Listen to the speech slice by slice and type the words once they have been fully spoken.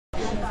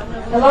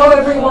Hello,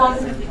 everyone.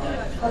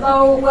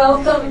 Hello,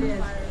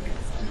 welcome.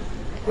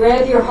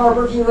 Grab your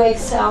Harborview egg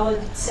salad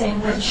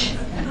sandwich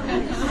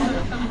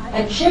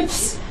and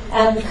chips,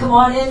 and come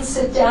on in,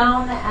 sit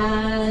down,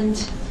 and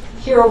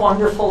hear a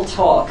wonderful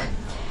talk.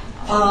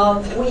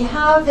 We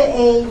have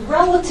a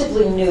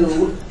relatively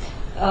new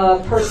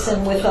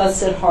person with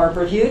us at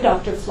Harborview,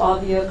 Dr.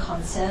 Flavia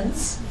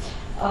Consens.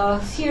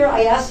 Here,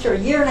 I asked her a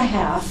year and a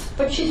half,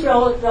 but she's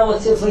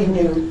relatively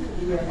new,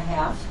 a year and a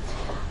half.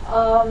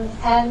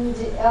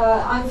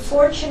 I'm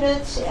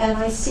fortunate, and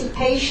I see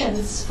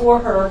patients for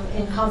her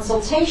in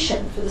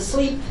consultation for the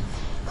sleep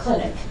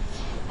clinic.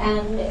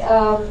 And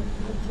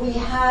we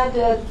had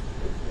a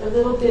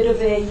little bit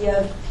of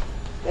a,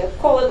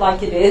 call it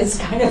like it is,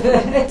 kind of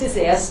a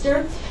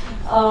disaster.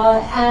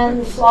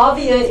 And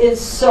Flavia is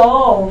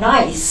so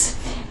nice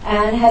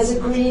and has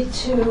agreed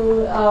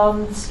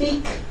to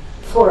speak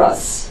for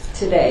us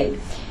today.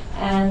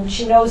 And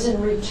she knows in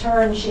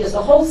return she has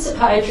the whole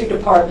psychiatry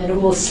department who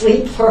will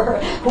speak for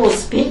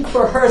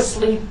her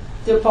sleep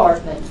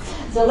department.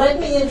 So let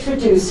me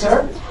introduce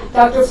her.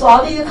 Dr.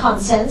 Flavia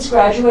Consens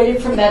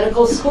graduated from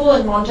medical school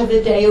in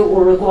Montevideo,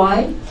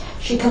 Uruguay.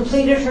 She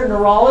completed her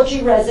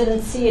neurology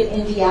residency at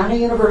Indiana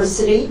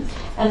University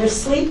and her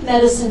sleep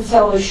medicine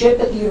fellowship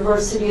at the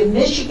University of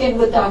Michigan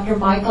with Dr.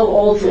 Michael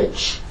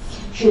Aldrich.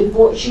 She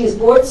is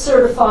board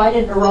certified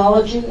in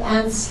neurology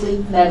and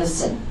sleep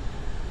medicine.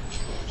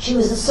 She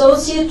was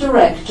Associate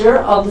Director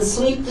of the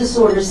Sleep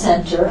Disorder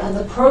Center and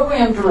the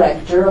Program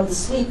Director of the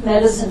Sleep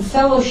Medicine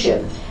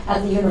Fellowship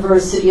at the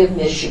University of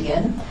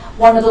Michigan,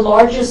 one of the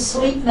largest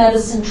sleep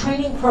medicine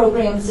training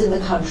programs in the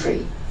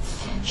country.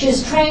 She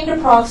has trained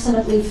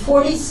approximately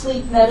 40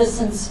 sleep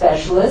medicine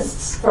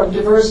specialists from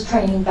diverse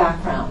training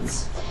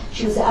backgrounds.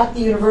 She was at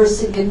the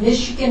University of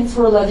Michigan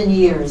for 11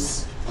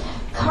 years.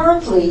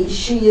 Currently,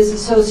 she is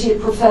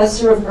Associate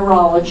Professor of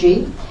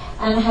Neurology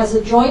and has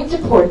a joint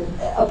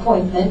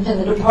appointment in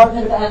the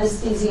Department of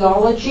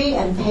Anesthesiology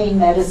and Pain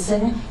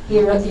Medicine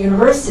here at the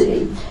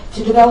university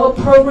to develop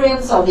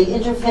programs on the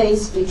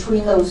interface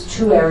between those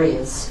two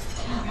areas.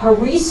 Her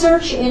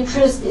research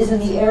interest is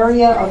in the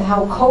area of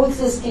how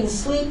coexisting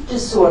sleep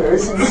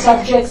disorders in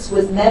subjects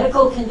with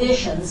medical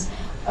conditions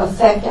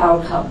affect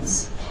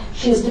outcomes.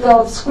 She has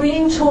developed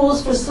screening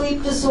tools for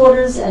sleep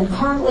disorders and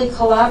currently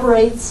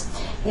collaborates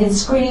in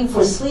screening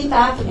for sleep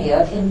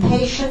apnea in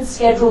patients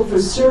scheduled for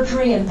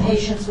surgery and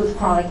patients with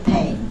chronic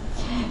pain.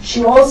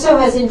 She also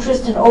has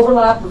interest in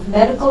overlap of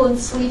medical and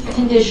sleep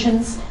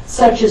conditions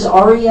such as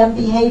REM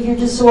behavior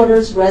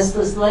disorders,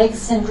 restless leg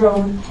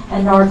syndrome,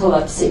 and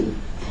narcolepsy.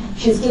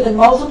 She has given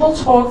multiple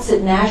talks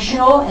at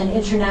national and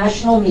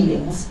international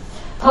meetings.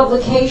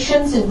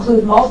 Publications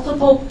include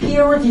multiple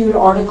peer-reviewed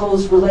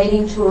articles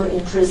relating to her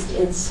interest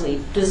in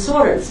sleep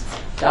disorders.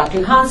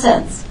 Dr.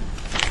 Consens.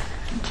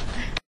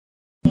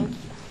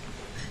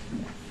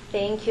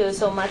 Thank you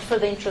so much for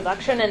the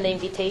introduction and the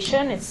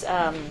invitation. It's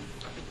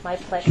my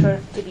pleasure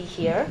to be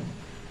here.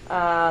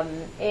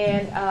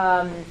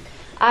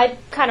 I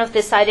kind of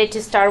decided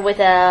to start with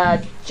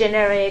a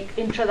generic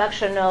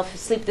introduction of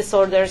sleep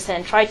disorders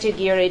and try to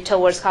gear it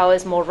towards how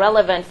it's more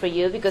relevant for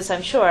you, because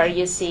I'm sure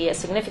you see a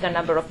significant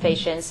number of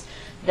patients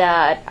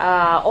that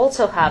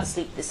also have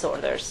sleep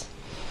disorders.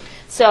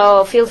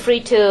 So feel free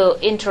to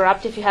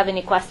interrupt if you have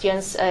any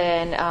questions,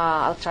 and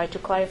I'll try to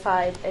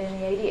clarify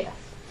any ideas.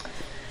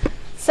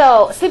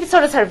 So sleep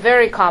disorders are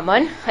very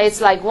common.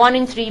 It's like 1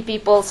 in 3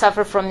 people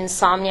suffer from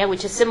insomnia,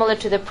 which is similar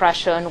to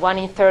depression, 1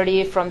 in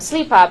 30 from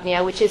sleep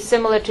apnea, which is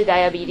similar to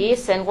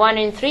diabetes, and 1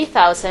 in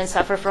 3,000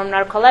 suffer from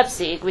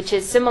narcolepsy, which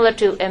is similar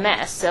to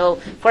MS. So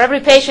for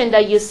every patient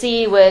that you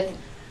see with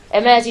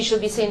MS, you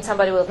should be seeing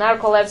somebody with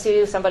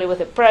narcolepsy, somebody with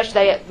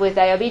depression, with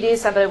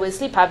diabetes, somebody with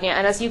sleep apnea.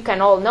 And as you can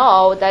all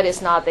know, that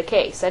is not the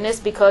case. And it's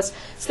because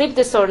sleep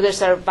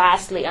disorders are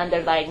vastly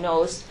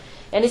underdiagnosed,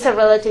 and it's a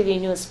relatively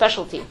new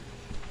specialty.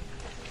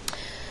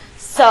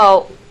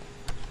 So,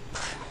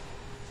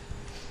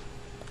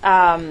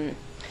 the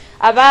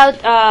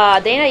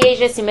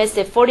NIH estimates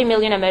that 40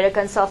 million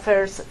Americans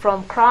suffer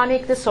from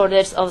chronic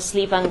disorders of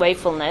sleep and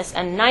wakefulness,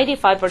 and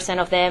 95%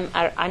 of them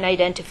are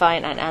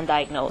unidentified and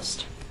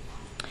undiagnosed.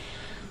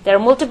 There are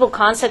multiple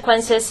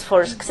consequences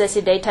for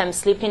excessive daytime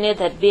sleepiness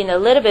that have been a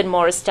little bit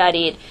more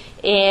studied,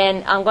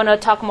 and I'm going to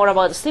talk more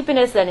about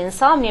sleepiness than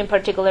insomnia in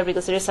particular,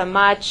 because there is a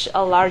much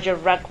larger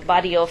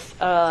body of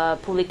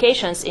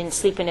publications in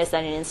sleepiness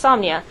than in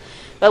insomnia.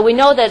 But we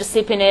know that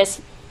sleepiness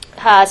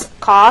has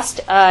cost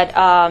at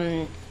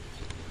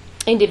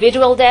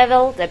individual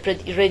level, that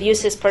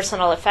reduces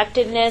personal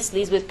effectiveness,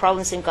 leads with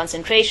problems in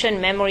concentration,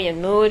 memory,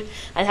 and mood,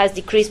 and has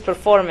decreased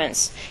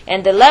performance.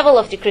 And the level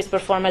of decreased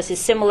performance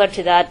is similar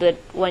to that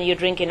when you're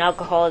drinking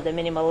alcohol at the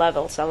minimal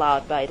levels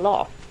allowed by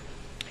law.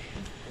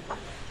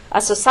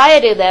 At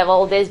society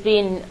level, there's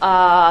been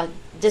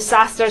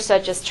disasters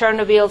such as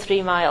Chernobyl,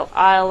 3 Mile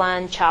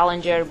Island,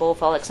 Challenger,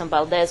 Bhopal, Exxon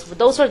Valdez.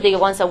 Those are the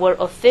ones that were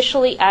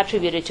officially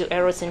attributed to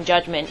errors in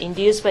judgment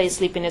induced by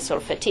sleepiness or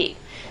fatigue.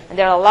 And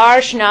there are a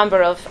large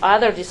number of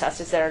other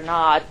disasters that are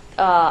not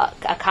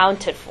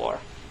accounted for.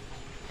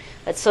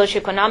 At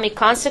socioeconomic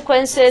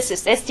consequences,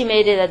 it's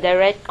estimated a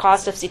direct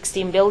cost of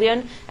 16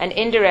 billion and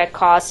indirect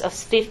costs of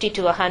 50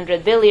 to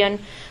 100 billion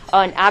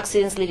on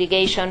accidents,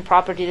 litigation,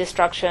 property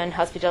destruction,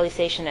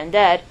 hospitalization, and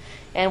death.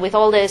 And with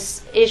all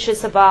these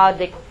issues about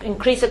the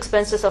increased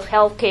expenses of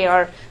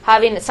healthcare,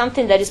 having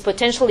something that is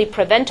potentially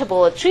preventable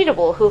or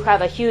treatable who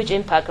have a huge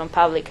impact on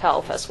public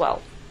health as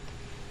well.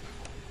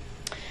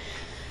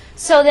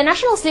 So the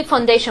National Sleep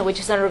Foundation, which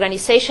is an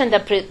organization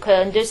that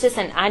conduces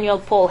an annual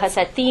poll, has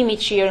a theme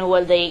each year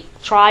where they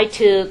try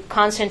to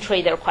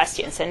concentrate their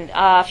questions. And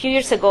a few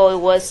years ago,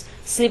 it was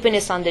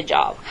sleepiness on the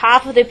job.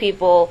 Half of the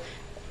people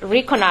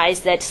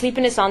recognize that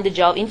sleepiness on the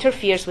job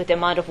interferes with the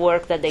amount of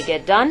work that they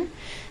get done,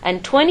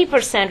 and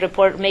 20%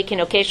 report making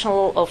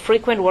occasional or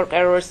frequent work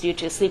errors due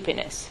to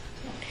sleepiness.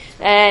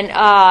 And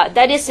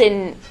that is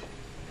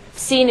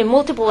seen in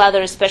multiple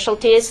other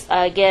specialties.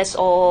 I guess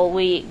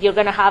you're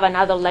going to have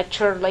another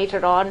lecture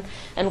later on,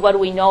 and what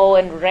we know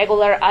in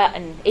regular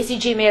and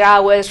ECG made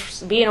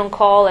hours, being on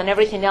call, and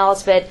everything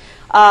else. But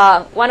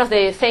one of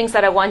the things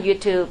that I want you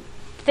to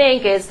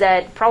think is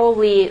that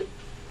probably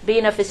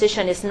being a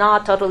physician is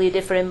not totally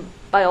different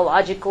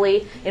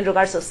biologically in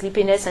regards to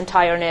sleepiness and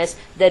tiredness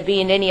than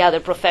being any other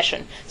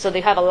profession. So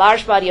they have a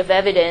large body of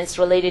evidence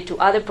related to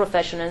other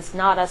professions,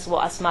 not as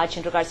much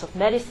in regards of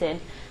medicine,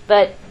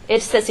 but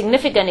it's a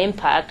significant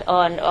impact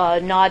on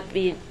not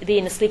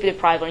being sleep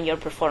deprived on your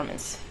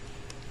performance.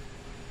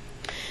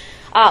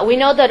 We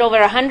know that over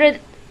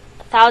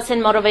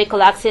 100,000 motor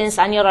vehicle accidents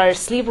annually are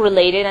sleep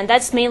related, and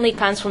that's mainly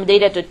comes from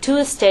data to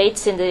 2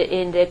 states in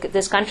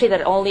this country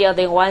that only are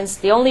the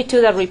only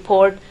 2 that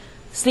report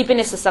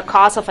sleepiness as a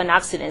cause of an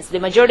accident. The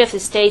majority of the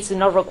states do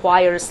not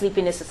require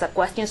sleepiness as a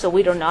question, so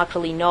we don't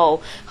actually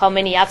know how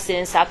many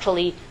accidents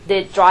actually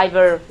the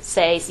driver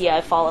says, yeah,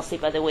 I fall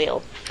asleep at the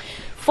wheel.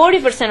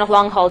 40% of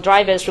long-haul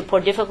drivers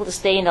report difficulty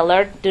staying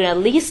alert during at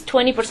least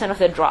 20% of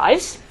their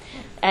drives,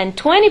 and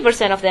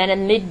 20% of them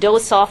admit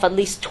doze off at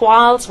least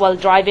twice while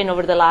driving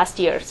over the last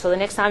year. So the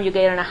next time you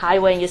get on a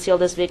highway and you see all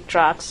those big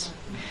trucks,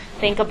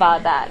 think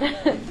about that.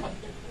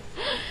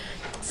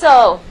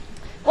 So,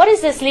 what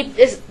is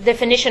the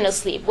definition of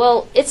sleep?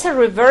 Well, it's a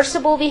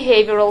reversible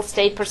behavioral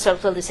state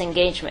perceptual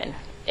disengagement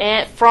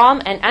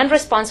from and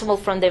unresponsible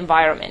from the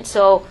environment.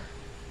 So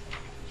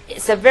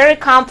it's a very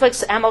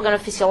complex amalgam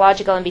of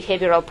physiological and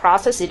behavioral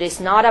process. It is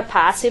not a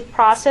passive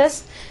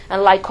process,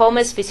 and like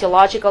coma is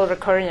physiological,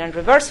 recurring, and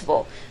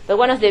reversible. But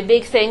one of the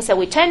big things that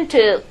we tend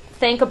to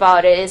think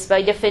about it is,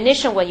 by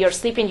definition, when you're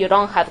sleeping, you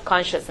don't have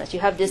consciousness.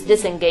 You have this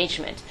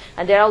disengagement.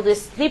 And there are all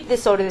these sleep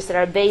disorders that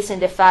are based on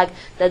the fact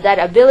that that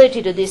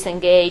ability to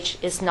disengage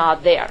is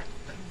not there.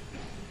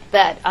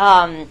 But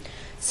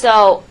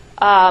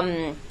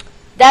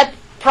that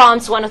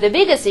prompts one of the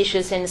biggest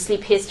issues in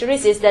sleep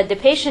histories is that the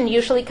patient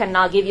usually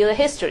cannot give you the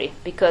history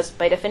because,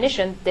 by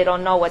definition, they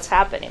don't know what's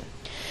happening.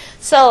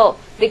 So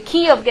the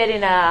key of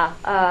getting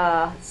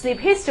a sleep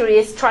history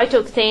is try to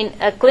obtain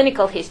a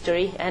clinical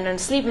history. And in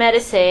sleep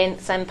medicine,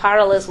 some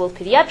parallels with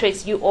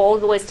pediatrics, you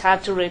always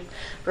have to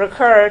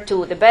recur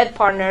to the bed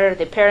partner,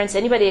 the parents,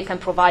 anybody that can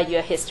provide you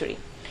a history.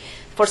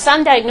 For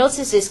some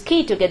diagnosis, it's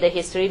key to get the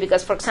history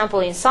because, for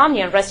example,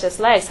 insomnia and restless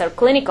legs are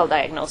clinical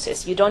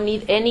diagnosis. You don't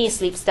need any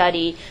sleep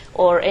study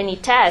or any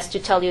test to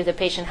tell you the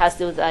patient has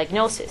the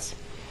diagnosis.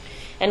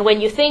 And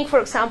when you think, for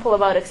example,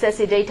 about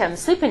excessive daytime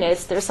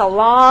sleepiness, there's a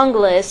long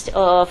list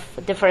of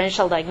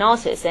differential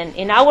diagnoses. And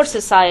in our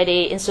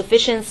society,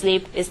 insufficient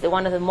sleep is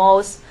one of the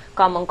most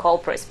common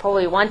culprits.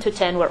 Probably 1 to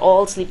 10, we're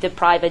all sleep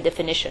deprived by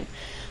definition.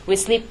 We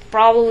sleep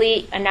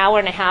probably an hour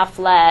and a half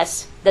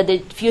less than the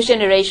few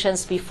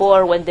generations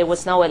before when there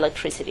was no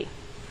electricity.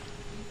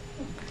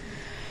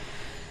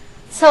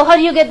 So how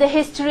do you get the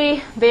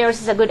history?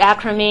 BEARS is a good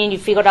acronym. You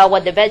figure out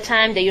what the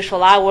bedtime, the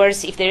usual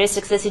hours, if there is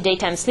excessive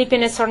daytime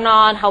sleepiness or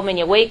not, how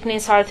many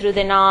awakenings are through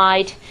the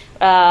night,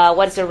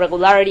 what is the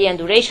regularity and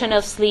duration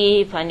of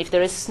sleep, and if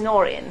there is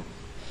snoring.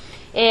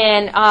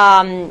 And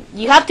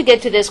you have to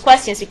get to these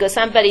questions because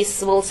somebody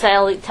will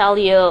tell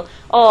you,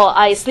 oh,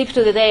 I sleep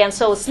through the day, I'm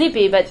so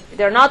sleepy, but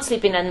they're not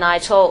sleeping at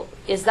night. So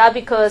is that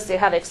because they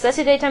have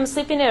excessive daytime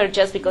sleepiness or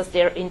just because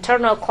their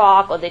internal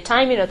clock or the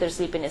timing of their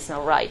sleeping is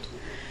not right?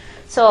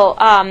 So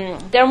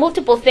there are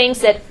multiple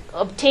things that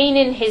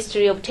obtaining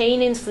history,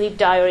 obtaining sleep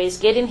diaries,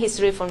 getting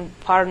history from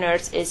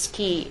partners is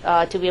key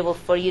to be able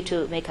for you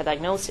to make a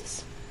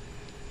diagnosis.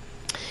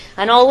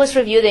 And always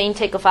review the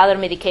intake of other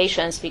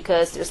medications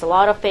because there's a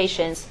lot of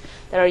patients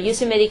that are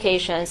using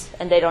medications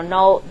and they don't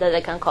know that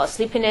they can cause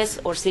sleepiness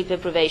or sleep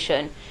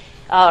deprivation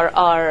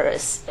or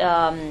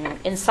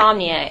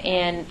insomnia.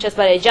 And just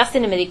by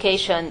adjusting the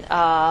medication,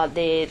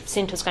 the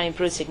symptoms can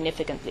improve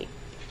significantly.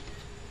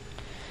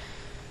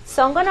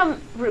 So I'm going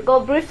to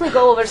briefly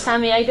go over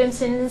some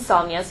items in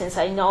insomnia, since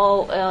I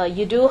know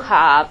you do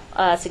have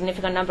a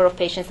significant number of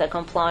patients that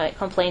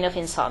complain of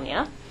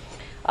insomnia.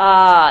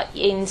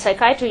 In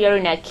psychiatry, you're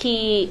in a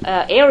key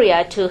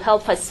area to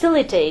help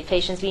facilitate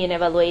patients being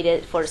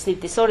evaluated for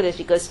sleep disorders,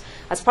 because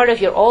as part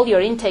of all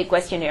your intake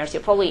questionnaires, you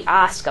probably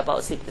ask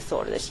about sleep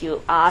disorders.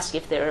 You ask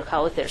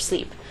how is their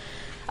sleep.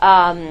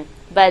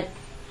 But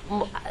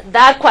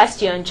that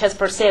question just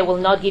per se will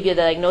not give you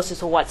the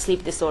diagnosis of what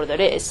sleep disorder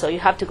is, so you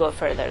have to go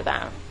further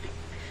down.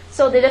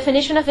 So the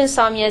definition of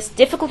insomnia is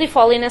difficulty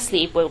falling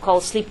asleep, what we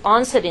call sleep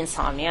onset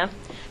insomnia,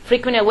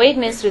 frequent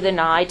awakenings through the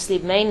night,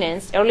 sleep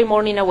maintenance, early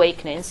morning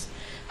awakenings,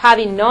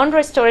 having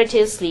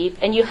non-restorative sleep,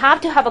 and you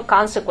have to have a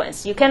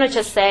consequence. You cannot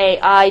just say,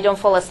 I don't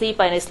fall asleep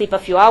and I sleep a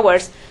few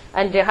hours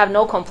and they have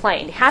no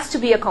complaint. It has to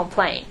be a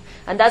complaint.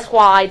 And that's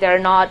why they're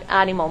not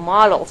animal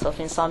models of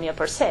insomnia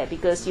per se,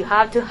 because you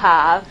have to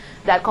have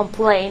that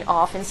complaint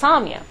of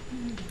insomnia.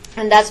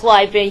 And that's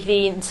why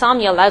the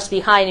insomnia lags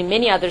behind in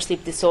many other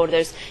sleep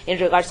disorders in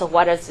regards to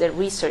what is the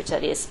research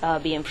that is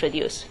being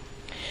produced.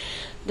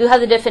 Do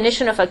have the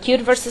definition of acute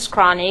versus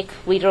chronic.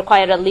 We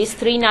require at least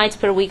 3 nights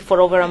per week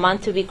for over a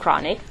month to be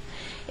chronic.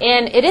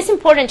 And it is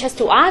important just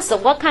to ask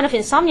what kind of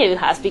insomnia you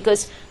have,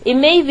 because it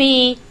may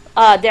be,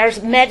 there's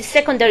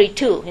secondary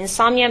too.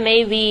 Insomnia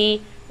may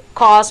be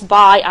caused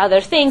by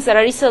other things that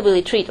are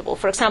easily treatable.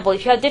 For example,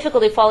 if you have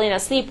difficulty falling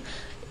asleep,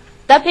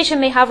 that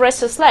patient may have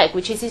restless leg,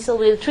 which is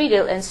easily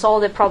treated and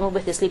solve the problem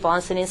with the sleep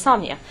onset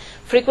insomnia.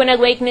 Frequent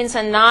awakenings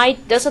at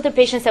night, those are the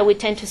patients that we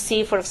tend to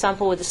see, for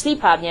example, with the sleep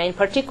apnea, in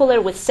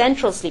particular with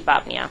central sleep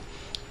apnea,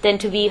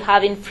 tend to be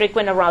having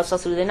frequent arousal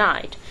through the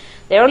night.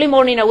 The early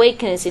morning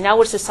awakenings in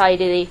our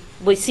society,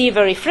 we see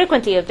very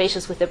frequently in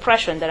patients with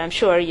depression that I'm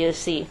sure you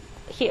see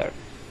here.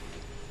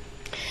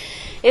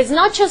 It's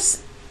not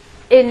just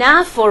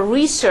enough for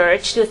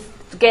research to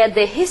get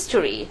the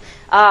history.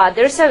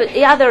 There's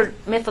other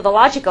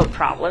methodological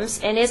problems,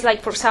 and it's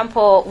like, for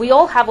example, we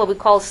all have what we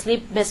call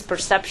sleep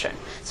misperception.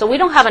 So we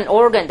don't have an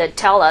organ that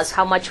tells us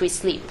how much we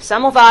sleep.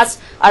 Some of us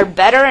are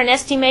better and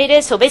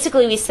estimated, so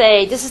basically we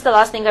say, this is the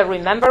last thing I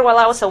remember while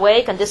I was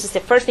awake, and this is the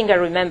first thing I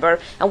remember,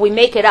 and we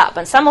make it up.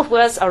 And some of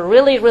us are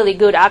really, really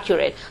good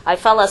accurate. I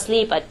fell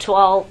asleep at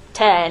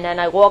 12:10, and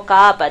I woke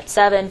up at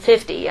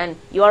 7:50, and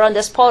you are on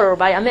the spot or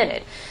by a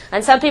minute.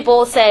 And some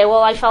people say,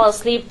 well, I fell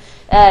asleep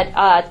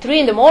at 3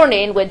 in the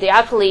morning when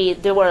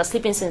they were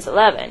sleeping since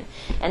 11.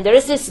 And there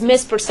is this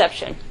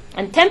misperception.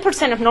 And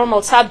 10% of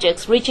normal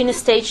subjects reaching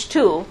stage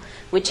 2,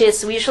 which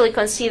is we usually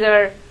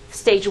consider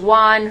stage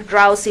 1,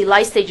 drowsy,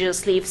 light stages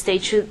of sleep,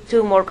 stage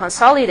 2 more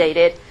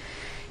consolidated,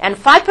 and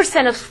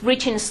 5% of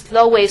reaching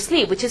slow wave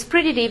sleep, which is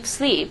pretty deep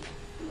sleep,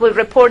 will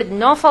report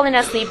not falling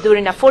asleep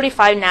during a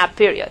 45 nap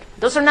period.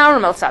 Those are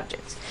normal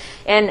subjects.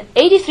 And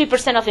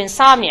 83% of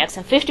insomniacs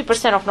and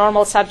 50% of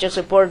normal subjects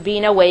report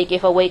being awake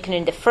if awakened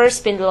in the first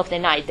spindle of the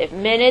night, the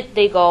minute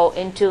they go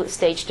into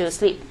stage 2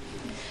 sleep.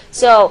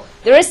 So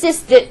there is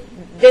this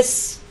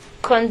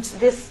discordance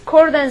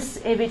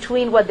in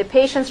between what the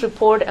patients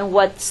report and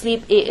what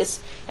sleep is,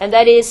 and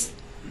that is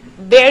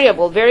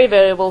variable, very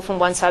variable from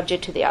one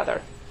subject to the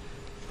other.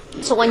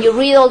 So when you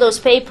read all those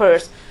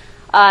papers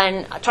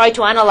and try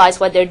to analyze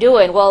what they're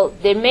doing, well,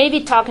 they may be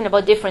talking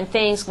about different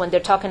things when they're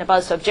talking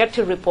about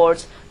subjective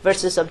reports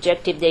versus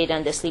objective data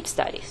in the sleep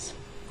studies.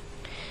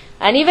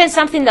 And even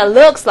something that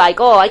looks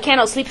like, oh, I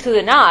cannot sleep through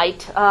the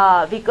night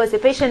because the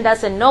patient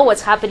doesn't know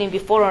what's happening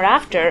before or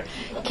after,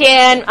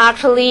 can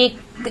actually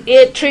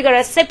trigger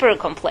a separate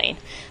complaint.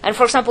 And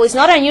for example, it's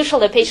not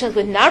unusual that patients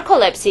with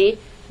narcolepsy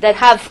that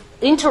have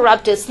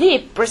interrupted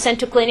sleep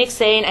present to clinics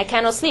saying, I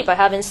cannot sleep, I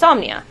have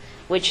insomnia,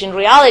 which in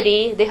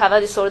reality, they have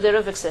a disorder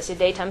of excessive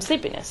daytime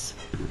sleepiness.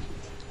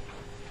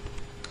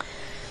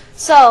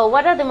 So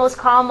what are the most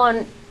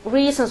common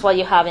reasons why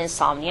you have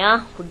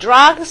insomnia?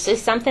 Drugs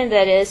is something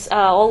that is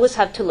always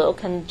have to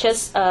look, and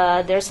just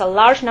there's a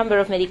large number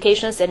of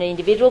medications that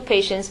individual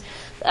patients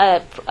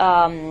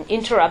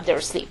interrupt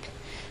their sleep.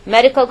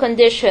 Medical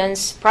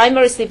conditions,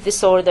 primary sleep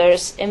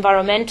disorders,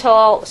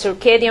 environmental,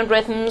 circadian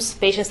rhythms.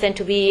 Patients tend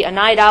to be a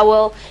night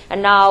owl,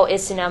 and now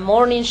it's in a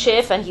morning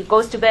shift, and he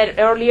goes to bed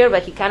earlier,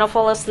 but he cannot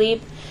fall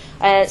asleep.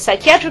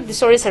 Psychiatric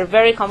disorders are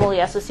very commonly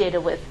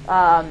associated with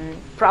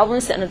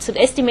problems, and it's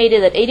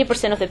estimated that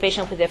 80% of the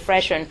patients with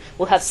depression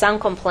will have some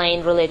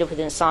complaint related with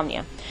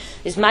insomnia.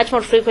 It's much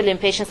more frequent in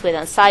patients with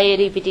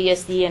anxiety,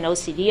 PTSD, and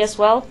OCD as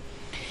well.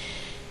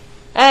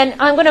 And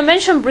I'm going to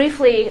mention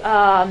briefly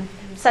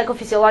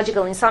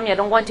psychophysiological insomnia. I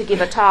don't want to give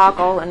a talk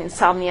all on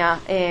insomnia,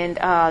 and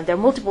there are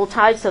multiple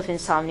types of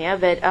insomnia,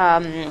 but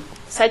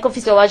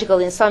psychophysiological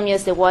insomnia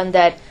is the one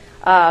that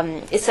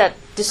is a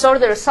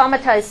disorder of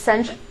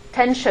somatized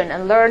tension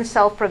and learned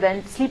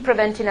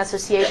sleep-preventing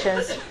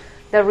associations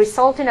that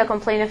result in a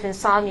complaint of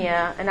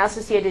insomnia and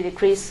associated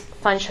decreased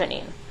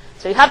functioning.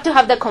 So you have to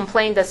have the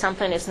complaint that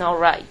something is not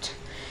right.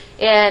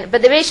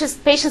 But the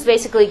patients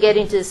basically get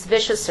into this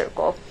vicious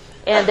circle.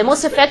 And the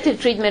most effective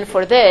treatment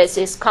for this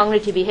is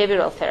cognitive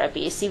behavioral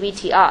therapy,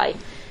 CBTI,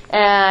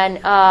 and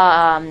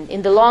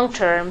in the long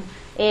term.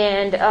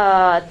 And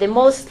the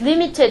most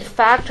limited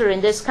factor in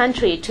this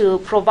country to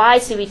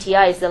provide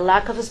CBTI is the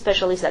lack of a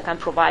specialist that can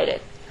provide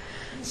it.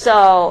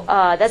 So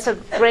that's a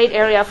great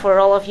area for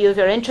all of you if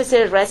you're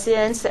interested,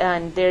 residents,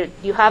 and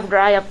you have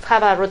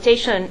a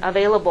rotation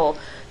available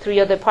through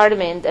your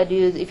department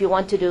if you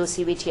want to do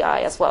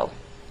CBTI as well.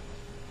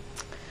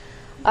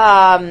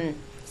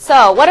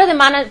 So what are the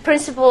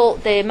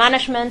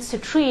managements to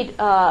treat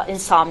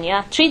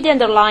insomnia? Treat the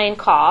underlying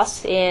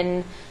cause,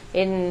 and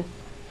In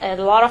a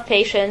lot of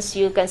patients,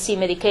 you can see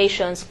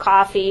medications,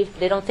 coffee.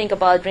 They don't think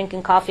about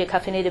drinking coffee or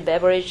caffeinated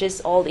beverages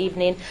all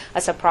evening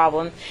as a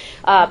problem.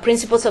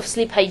 Principles of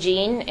sleep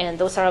hygiene, and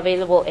those are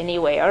available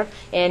anywhere.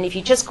 And if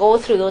you just go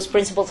through those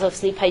principles of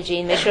sleep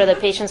hygiene, make sure that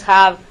patients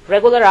have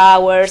regular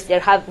hours, they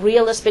have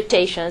real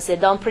expectations. They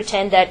don't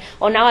pretend that,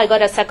 oh, now I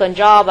got a second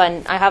job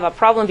and I have a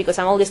problem because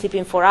I'm only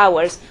sleeping 4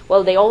 hours.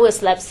 Well, they always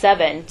slept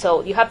 7.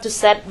 So you have to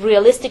set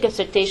realistic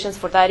expectations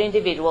for that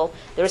individual.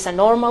 There is a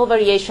normal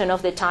variation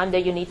of the time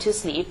that you need to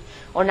sleep.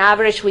 On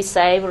average, we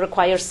say we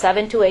require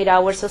 7 to 8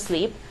 hours of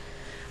sleep,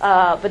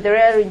 but there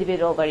are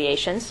individual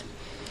variations.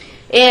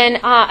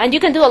 And you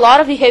can do a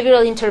lot of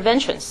behavioral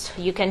interventions.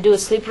 You can do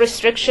sleep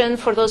restriction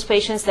for those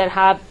patients that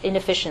have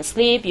inefficient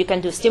sleep. You can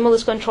do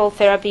stimulus control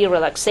therapy,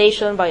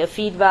 relaxation,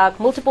 biofeedback,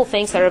 multiple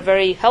things that are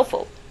very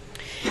helpful.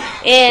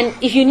 And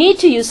if you need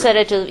to use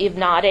sedative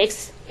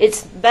hypnotics,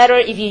 it's better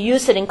if you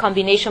use it in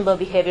combination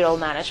with behavioral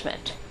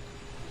management.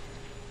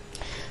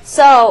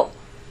 So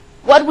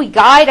what we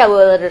guide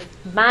our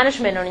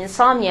management on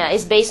insomnia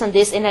is based on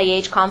this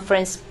NIH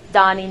conference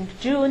done in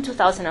June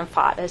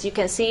 2005. As you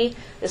can see,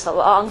 it's a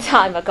long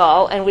time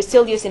ago, and we're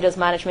still using this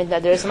management,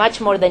 that there's much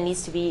more that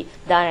needs to be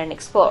done and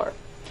explored.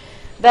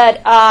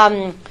 But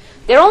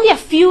there are only a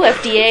few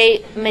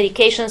FDA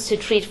medications to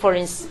treat for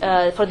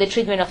the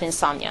treatment of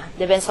insomnia.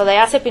 The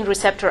benzodiazepine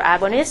receptor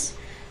agonists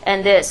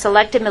and the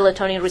selective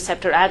melatonin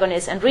receptor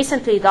agonists. And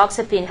recently,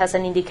 doxepin has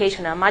an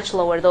indication, a much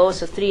lower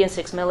dose of 3 and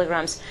 6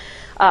 milligrams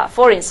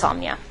for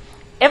insomnia.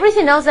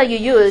 Everything else that you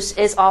use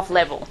is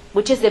off-label,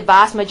 which is the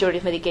vast majority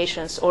of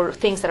medications or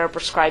things that are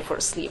prescribed for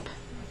sleep.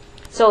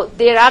 So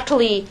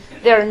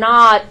they're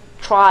not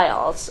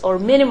trials or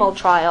minimal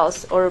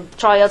trials or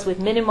trials with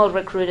minimal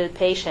recruited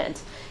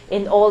patients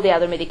in all the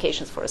other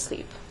medications for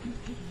sleep.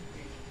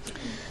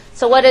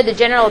 So what are the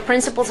general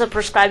principles of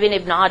prescribing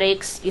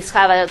hypnotics? You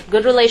have a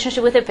good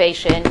relationship with the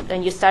patient,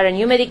 and you start a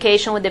new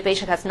medication when the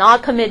patient has no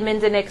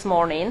commitment the next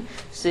morning,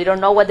 so you don't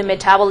know what the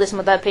metabolism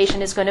of that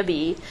patient is going to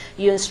be.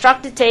 You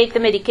instruct to take the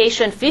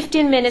medication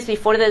 15 minutes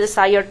before the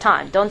desired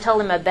time. Don't tell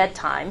them at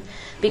bedtime,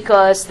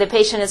 because the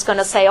patient is going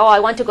to say, oh, I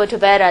want to go to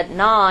bed at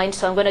 9,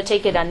 so I'm going to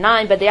take it at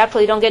 9, but they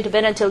actually don't get to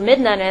bed until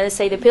midnight, and they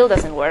say the pill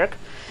doesn't work.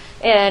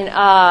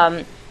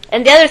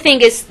 And the other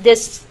thing is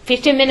this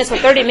 15 minutes or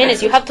 30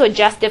 minutes, you have to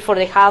adjust it for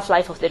the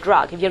half-life of the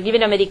drug. If you're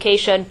giving a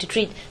medication to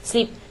treat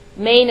sleep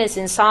maintenance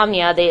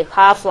insomnia, the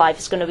half-life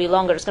is going to be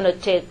longer. It's going to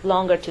take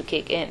longer to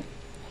kick in.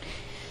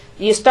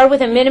 You start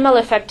with a minimal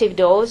effective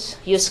dose.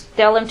 You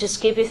tell them to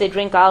skip if they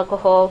drink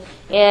alcohol.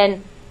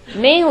 And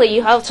mainly,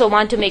 you also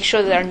want to make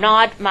sure that they're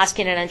not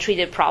masking an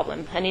untreated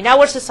problem. And in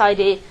our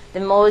society,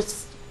 the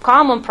most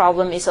common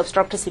problem is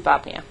obstructive sleep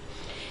apnea.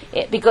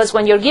 Because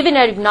when you're giving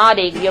a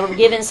hypnotic, you're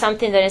giving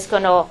something that is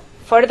going to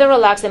further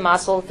relax the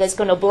muscle, that's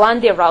going to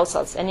blunt the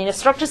arousals. And in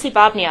obstructive sleep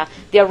apnea,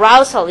 the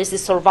arousal is the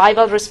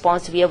survival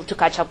response to be able to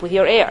catch up with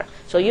your air.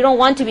 So you don't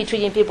want to be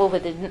treating people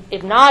with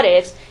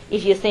hypnotics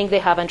if you think they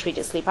haven't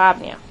treated sleep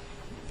apnea.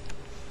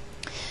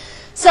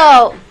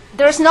 So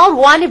there's not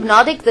one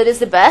hypnotic that is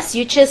the best.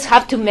 You just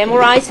have to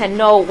memorize and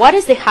know what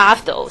is the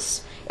half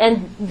dose,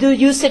 and do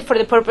use it for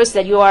the purpose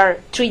that you are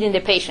treating the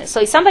patient.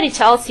 So if somebody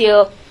tells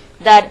you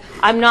that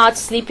I'm not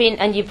sleeping,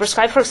 and you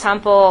prescribe, for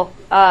example,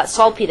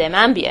 Zolpidem,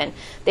 Ambien,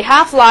 the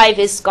half-life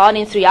is gone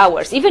in 3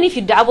 hours. Even if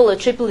you double or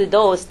triple the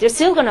dose, they're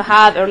still going to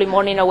have early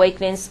morning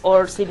awakenings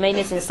or sleep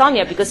maintenance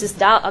insomnia because it's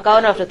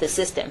gone out of the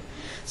system.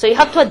 So you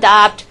have to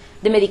adapt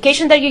the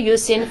medication that you're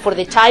using for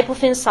the type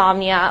of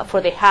insomnia,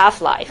 for the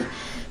half-life.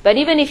 But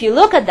even if you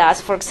look at that,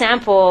 for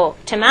example,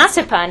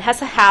 temazepam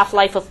has a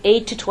half-life of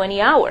 8 to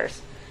 20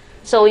 hours.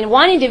 So in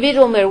one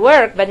individual may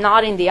work, but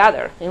not in the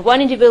other. In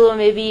one individual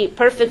may be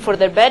perfect for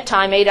their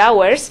bedtime, 8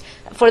 hours.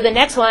 For the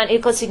next one,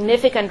 it causes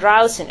significant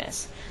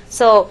drowsiness.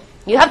 So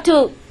you have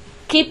to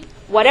keep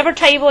whatever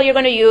table you're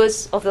going to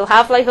use of the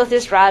half-life of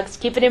these drugs,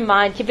 keep it in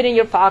mind, keep it in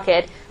your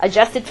pocket,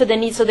 adjust it to the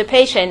needs of the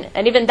patient,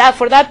 and even that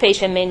for that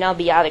patient may not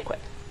be adequate.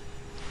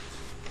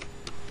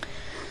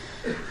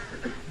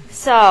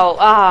 So,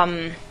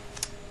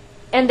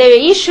 and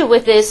the issue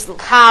with this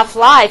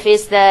half-life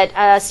is that,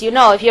 as you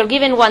know, if you're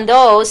given one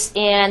dose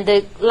and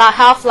the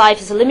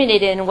half-life is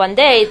eliminated in 1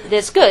 day,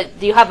 that's good.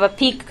 You have a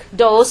peak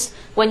dose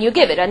when you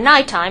give it at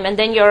nighttime, and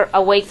then you're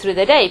awake through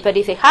the day. But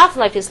if the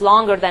half-life is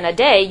longer than a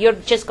day, you're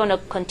just going to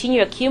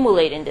continue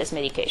accumulating this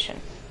medication,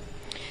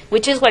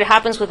 which is what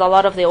happens with a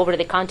lot of the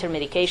over-the-counter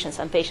medications,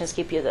 and patients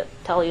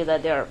tell you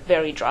that they're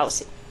very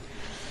drowsy.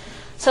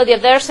 So the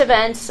adverse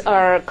events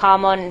are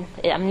common: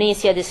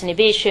 amnesia,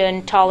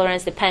 disinhibition,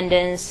 tolerance,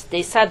 dependence.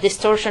 They have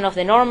distortion of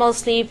the normal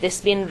sleep. There's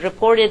been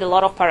reported a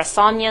lot of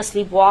parasomnia,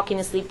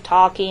 sleepwalking, sleep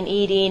talking,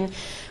 eating,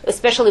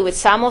 especially with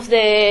some of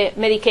the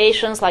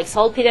medications like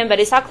Zolpidem, but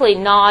it's actually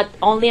not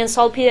only in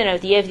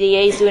Zolpidem. The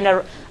FDA is doing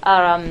a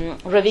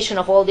revision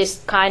of all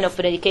these kind of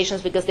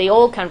medications because they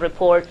all can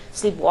report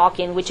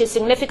sleepwalking, which is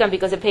significant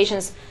because the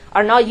patients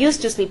are not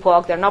used to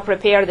sleepwalk. They're not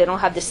prepared. They don't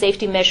have the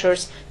safety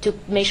measures to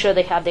make sure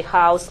they have the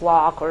house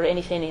locked or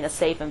anything in a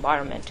safe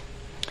environment.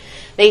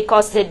 They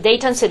cause the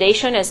daytime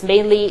sedation, as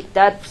mainly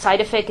that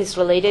side effect is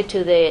related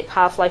to the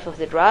half-life of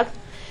the drug.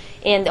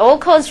 And all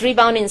cause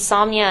rebound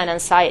insomnia and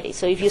anxiety.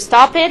 So if you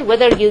stop it,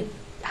 whether you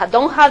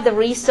don't have the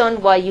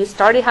reason why you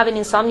started having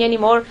insomnia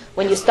anymore,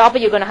 when you stop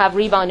it, you're going to have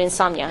rebound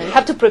insomnia. And you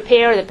have to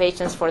prepare the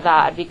patients for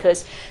that,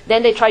 because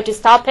then they try to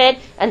stop it,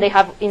 and they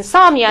have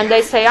insomnia, and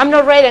they say, I'm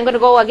not ready, I'm going to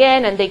go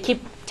again, and they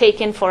keep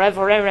taking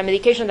forever a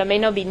medication that may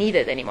not be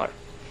needed anymore.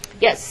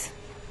 Yes?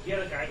 Do you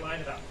have a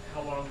guideline about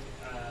how long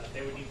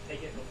they would need to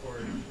take it before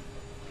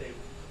they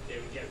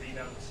would get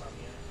rebound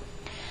insomnia?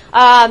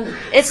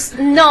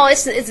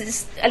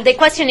 The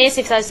question is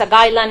if there's a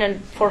guideline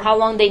and for how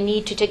long they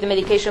need to take the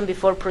medication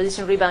before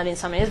producing rebound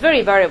insomnia. It's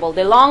very variable.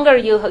 The longer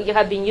you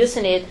have been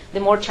using it,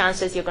 the more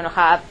chances you're going to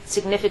have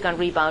significant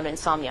rebound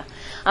insomnia.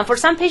 And for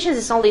some patients,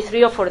 it's only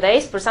 3 or 4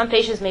 days. For some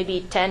patients,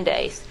 maybe 10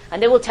 days.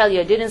 And they will tell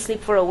you, I didn't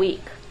sleep for a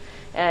week.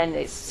 And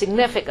it's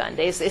significant.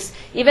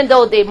 Even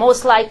though they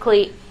most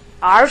likely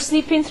are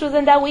sleeping through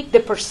them that week, the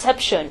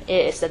perception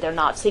is that they're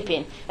not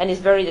sleeping, and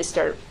it's very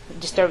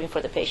disturbing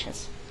for the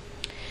patients.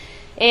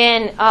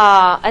 And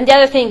the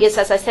other thing is,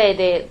 as I say,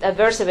 the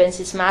adverse events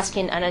is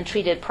masking an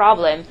untreated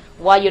problem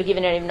while you're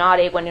giving an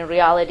hypnotic, when in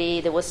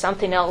reality there was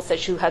something else that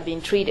should have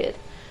been treated.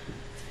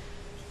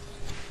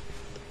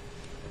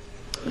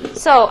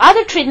 So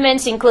other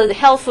treatments include the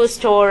health food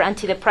store,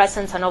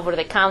 antidepressants, and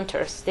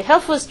over-the-counters. The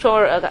health food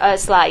store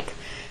is like,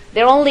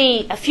 there are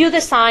only a few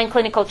designed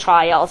clinical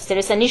trials. There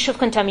is an issue of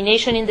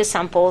contamination in the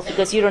samples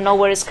because you don't know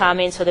where it's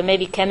coming, so there may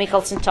be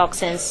chemicals and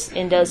toxins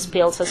in those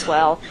pills as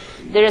well.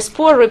 There is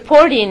poor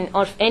reporting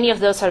of any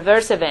of those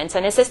adverse events,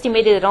 and it's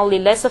estimated that only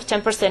less of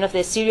 10% of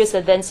the serious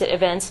adverse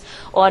events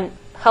on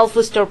health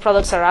food store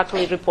products are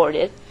actually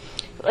reported.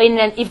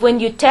 And when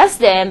you test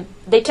them,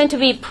 they tend to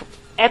be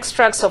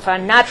extracts of a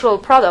natural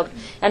product.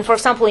 And for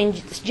example, in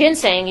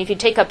ginseng, if you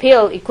take a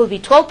pill, it could be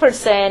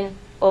 12%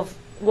 of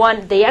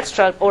the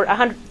extract, or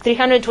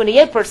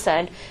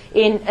 328%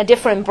 in a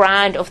different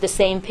brand of the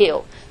same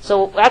pill.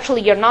 So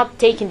actually, you're not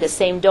taking the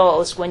same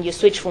dose when you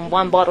switch from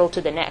one bottle to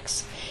the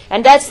next.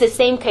 And that's the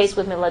same case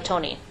with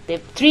melatonin. The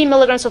 3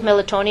 milligrams of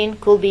melatonin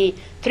could be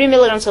 3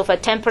 milligrams of a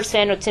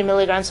 10% or 10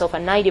 milligrams of a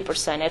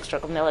 90%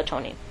 extract of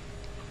melatonin.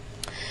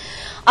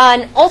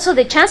 And also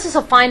the chances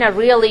of finding a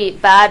really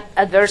bad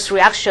adverse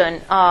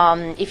reaction,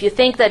 if you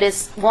think that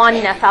it's 1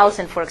 in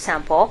 1,000, for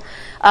example,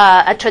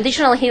 a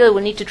traditional healer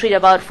will need to treat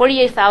about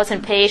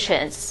 4,800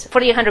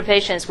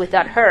 patients with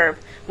that herb,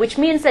 which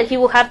means that he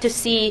will have to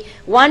see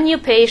one new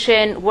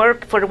patient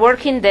for a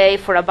working day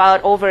for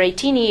about over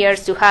 18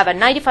 years to have a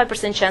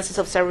 95% chances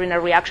of observing a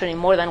reaction in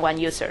more than one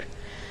user.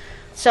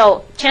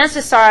 So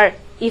chances are,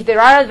 if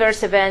there are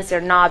adverse events, they're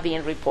not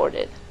being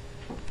reported.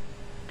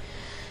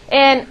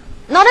 And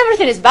not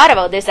everything is bad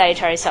about these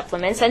dietary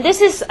supplements, and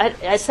this is a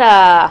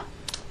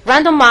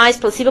randomized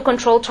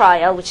placebo-controlled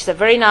trial, which is a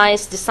very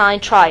nice design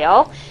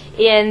trial.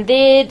 In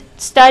the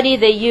study,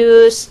 they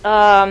used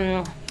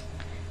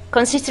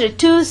consisted of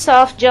 2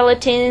 soft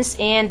gelatins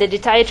and the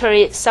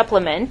dietary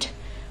supplement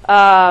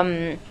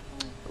with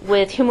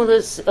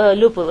Humulus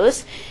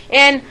lupulus.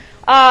 And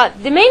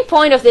the main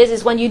point of this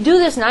is when you do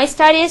these nice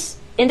studies,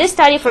 in this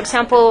study, for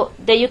example,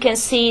 that you can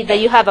see that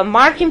you have a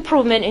marked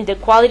improvement in the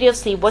quality of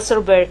sleep was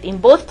observed in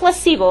both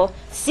placebo,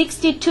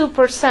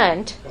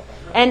 62%,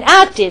 and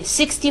active,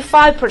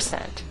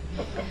 65%.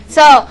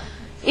 So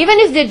even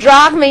if the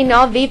drug may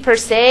not be per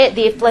se,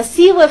 the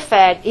placebo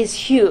effect is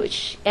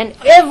huge. And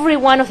every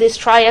one of these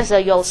trials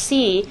that you'll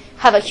see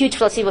have a huge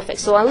placebo effect.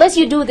 So unless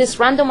you do this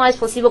randomized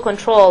placebo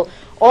control,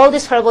 all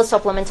these herbal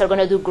supplements are going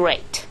to do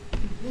great.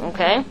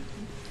 Okay?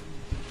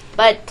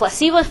 But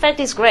placebo effect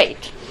is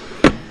great.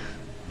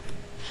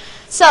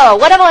 So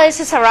what about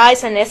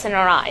SSRIs and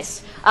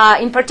SNRIs?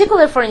 In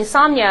particular for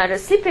insomnia or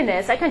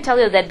sleepiness, I can tell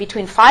you that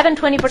between 5 and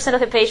 20% of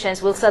the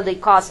patients will say they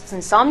cause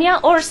insomnia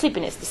or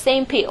sleepiness, the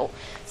same pill.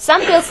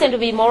 Some pills tend to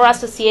be more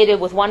associated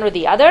with one or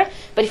the other,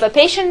 but if a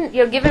patient,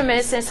 you're giving him an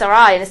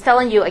SSRI and is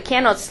telling you, I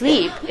cannot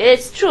sleep,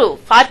 it's true.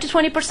 5 to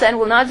 20%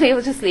 will not be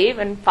able to sleep,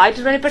 and 5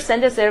 to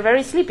 20% is they're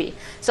very sleepy.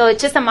 So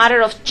it's just a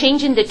matter of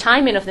changing the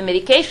timing of the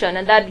medication,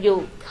 and that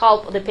will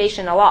help the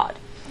patient a lot.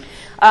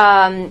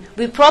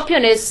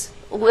 Bupropion is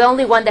the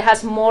only one that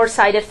has more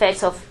side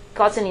effects of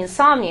causing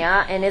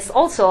insomnia, and it's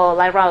also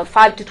like around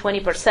 5 to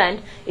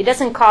 20%. It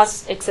doesn't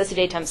cause excessive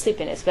daytime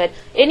sleepiness, but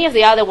any of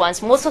the other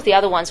ones, most of the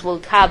other ones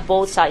will have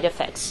both side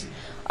effects.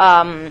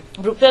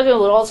 Bupropion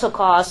will also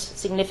cause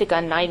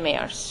significant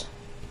nightmares.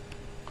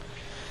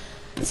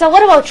 So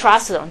what about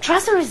trazodone?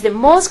 Trazodone is the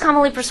most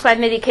commonly prescribed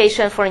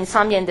medication for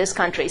insomnia in this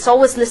country. It's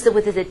always listed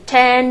with the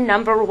 10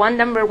 number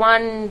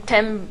one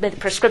 10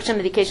 prescription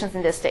medications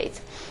in the States.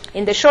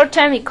 In the short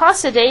term, it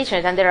causes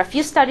sedation, and there are a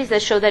few studies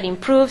that show that it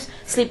improves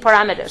sleep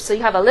parameters. So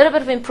you have a little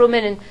bit of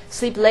improvement in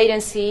sleep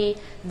latency,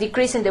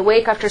 decrease in the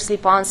wake after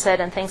sleep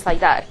onset, and things like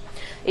that.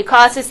 It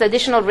causes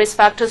additional risk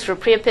factors for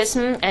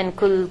priapism and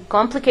could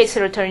complicate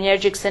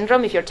serotonergic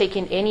syndrome if you're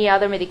taking any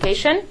other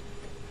medication.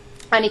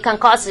 And it can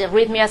cause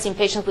arrhythmias in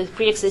patients with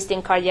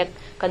pre-existing cardiac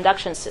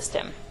conduction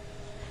system.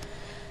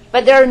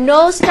 But there are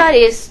no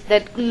studies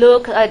that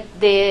look at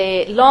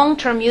the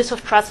long-term use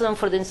of trazodone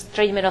for the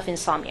treatment of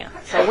insomnia.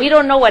 So we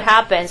don't know what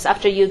happens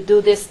after you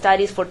do these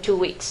studies for 2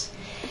 weeks.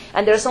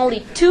 And there's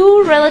only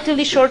 2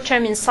 relatively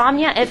short-term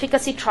insomnia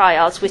efficacy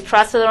trials with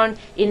trazodone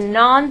in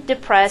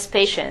non-depressed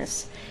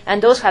patients,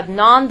 and those have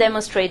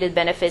non-demonstrated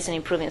benefits in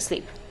improving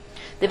sleep.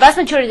 The vast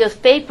majority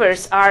of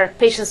papers are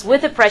patients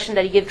with depression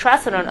that you give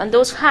trazodone, and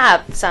those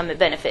have some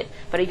benefit.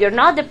 But if you're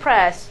not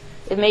depressed,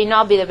 it may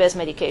not be the best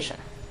medication.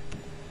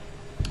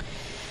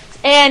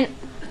 And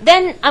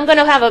then I'm going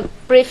to have a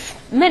brief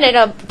minute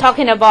of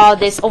talking about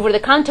this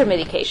over-the-counter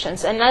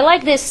medications. And I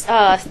like this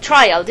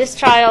trial. This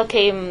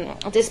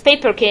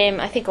paper came,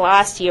 I think,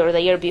 last year or the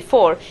year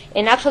before.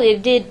 And actually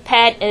it did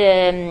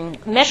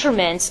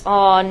measurements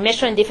on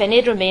measuring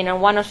diphenhydramine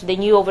on one of the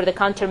new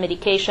over-the-counter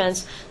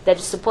medications that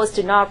is supposed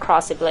to not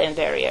cross the blood-brain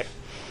barrier.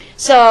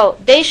 So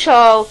they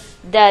show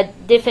that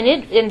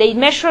and they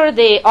measure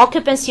the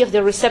occupancy of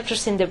the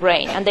receptors in the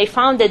brain. And they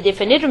found that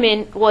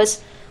diphenhydramine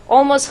was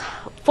almost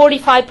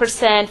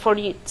 45%,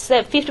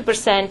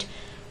 50%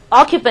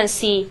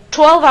 occupancy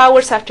 12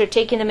 hours after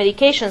taking the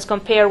medications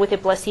compared with the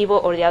placebo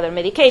or the other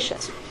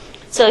medications.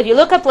 So if you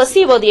look at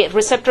placebo, the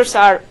receptors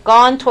are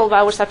gone 12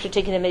 hours after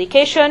taking the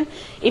medication.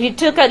 If you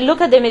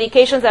look at the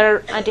medications that are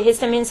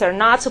antihistamines are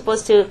not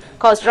supposed to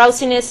cause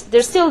drowsiness,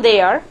 they're still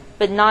there,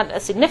 but not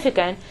as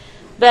significant.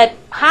 But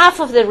half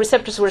of the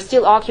receptors were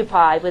still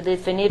occupied with the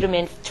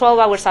diphenhydramine 12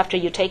 hours after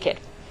you take it,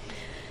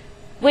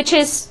 which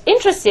is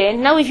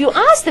interesting. Now, if you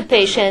ask the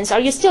patients, are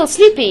you still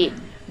sleepy?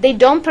 They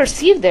don't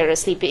perceive they're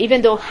sleepy,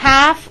 even though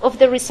half of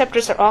the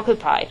receptors are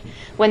occupied.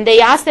 When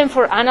they ask them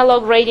for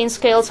analog rating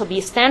scales or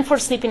the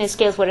Stanford sleepiness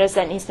scales, where it's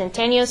an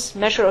instantaneous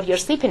measure of your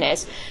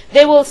sleepiness,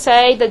 they will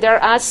say that they're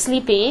as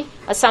sleepy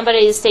as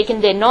somebody is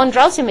taking the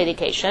non-drowsy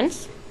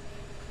medications.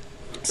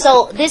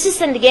 So this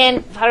is,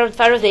 again, part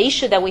of the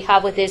issue that we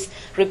have with these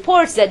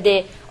reports, that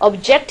the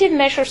objective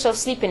measures of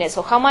sleepiness,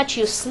 or how much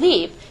you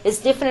sleep, is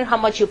different from how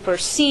much you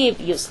perceive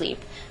you sleep.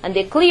 And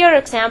the clear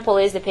example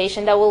is the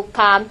patient that will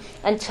come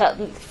and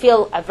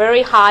feel a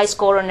very high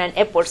score on an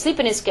Epworth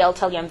sleepiness scale,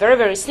 tell you I'm very,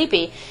 very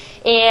sleepy,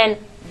 and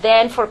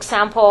then, for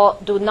example,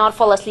 do not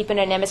fall asleep in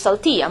an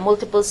MSLT, a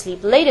multiple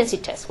sleep latency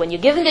test. When you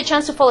give him the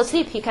chance to fall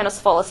asleep, he cannot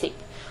fall asleep.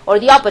 Or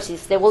the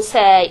opposite, they will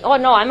say, oh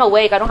no, I'm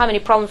awake, I don't have any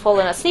problem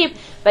falling asleep,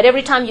 but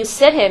every time you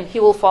sit him, he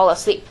will fall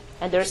asleep.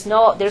 And there's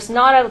not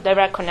a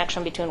direct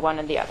connection between one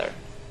and the other.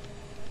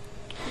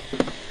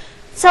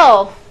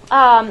 So,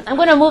 I'm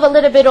going to move a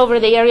little bit over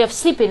the area of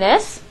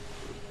sleepiness.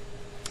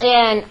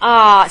 And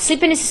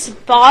sleepiness is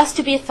supposed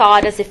to be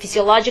thought as a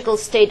physiological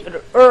state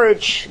or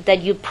urge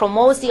that you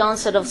promotes the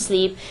onset of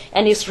sleep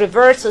and is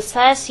reverse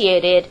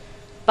associated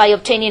by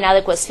obtaining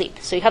adequate sleep.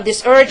 So you have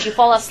this urge, you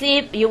fall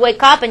asleep, you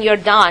wake up and you're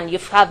done. You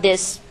have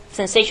this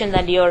sensation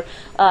that you're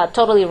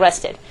totally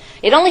rested.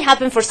 It only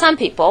happens for some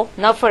people,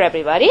 not for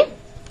everybody.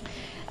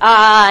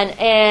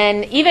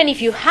 And even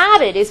if you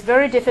have it, it's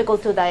very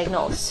difficult to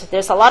diagnose.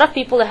 There's a lot of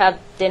people that have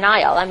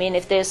denial. I mean,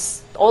 if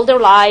there's all their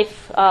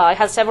life, I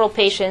have several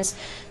patients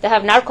that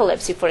have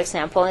narcolepsy, for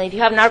example. And if you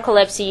have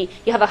narcolepsy,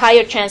 you have a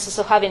higher chances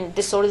of having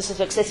disorders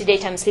of excessive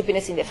daytime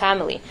sleepiness in the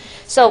family.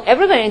 So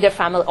everybody in their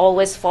family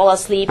always fall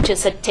asleep,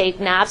 just take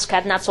naps,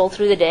 cat naps all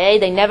through the day.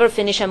 They never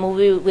finish a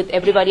movie with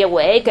everybody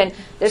awake, and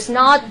there's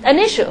not an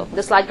issue.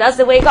 That's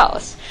the way it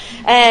goes.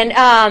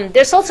 And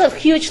there's also a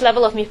huge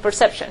level of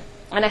misperception.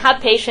 And I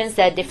have patients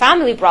that the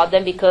family brought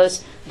them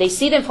because they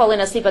see them falling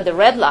asleep at the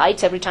red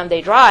lights every time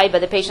they drive,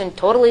 but the patient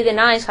totally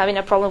denies having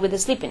a problem with the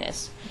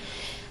sleepiness.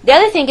 The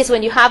other thing is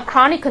when you have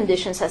chronic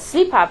conditions as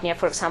sleep apnea,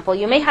 for example,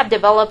 you may have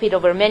developed it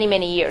over many,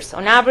 many years.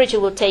 On average,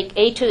 it will take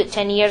 8 to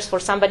 10 years for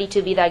somebody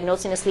to be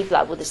diagnosed in a sleep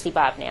lab with a sleep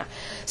apnea.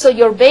 So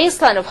your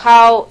baseline of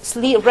how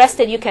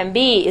rested you can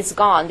be is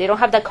gone. They don't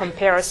have that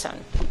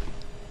comparison.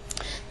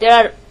 There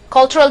are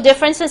cultural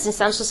differences in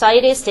some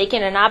societies.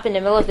 Taking a nap in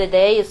the middle of the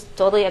day is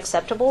totally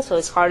acceptable, so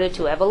it's harder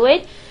to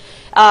evaluate.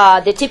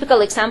 The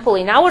typical example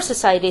in our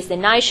society is the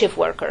night shift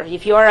worker.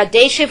 If you are a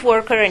day shift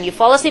worker and you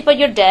fall asleep at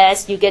your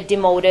desk, you get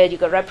demoted, you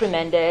get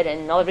reprimanded,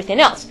 and everything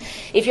else.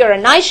 If you're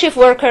a night shift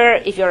worker,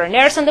 if you're a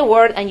nurse on the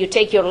ward, and you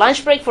take your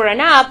lunch break for a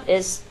nap,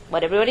 is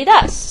what everybody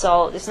does.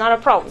 So it's not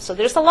a problem. So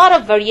there's a lot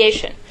of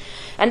variation.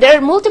 And there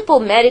are multiple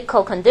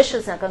medical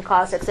conditions that can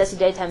cause excessive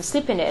daytime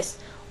sleepiness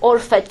or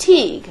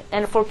fatigue.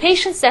 And for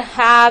patients that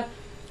have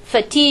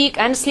fatigue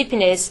and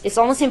sleepiness, it's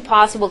almost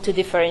impossible to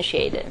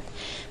differentiate it.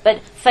 But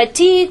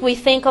fatigue, we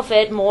think of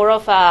it more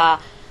of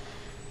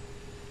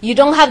you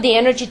don't have the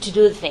energy to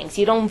do things.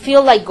 You don't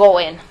feel like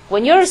going.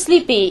 When you're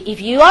sleepy, if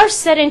you are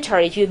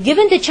sedentary, if you're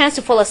given the chance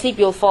to fall asleep,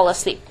 you'll fall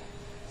asleep.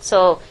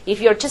 So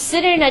if you're just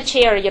sitting in a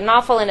chair, you're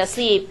not falling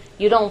asleep,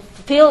 you don't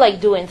feel like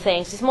doing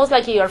things, it's most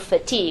likely you're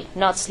fatigued,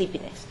 not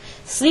sleepiness.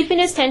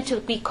 Sleepiness tends to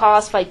be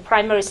caused by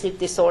primary sleep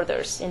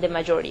disorders in the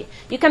majority.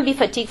 You can be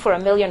fatigued for a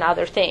million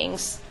other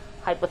things,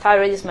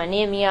 hypothyroidism,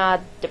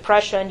 anemia,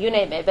 depression, you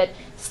name it. But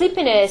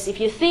sleepiness, if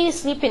you think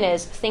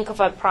sleepiness, think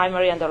of a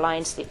primary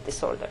underlying sleep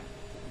disorder.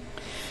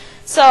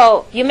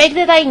 So you make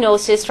the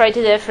diagnosis, try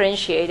to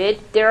differentiate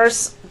it.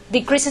 There's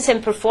decreases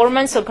in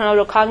performance or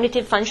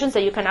neurocognitive functions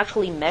that you can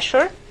actually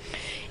measure.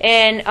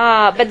 And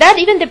but that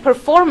even the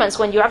performance,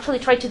 when you actually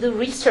try to do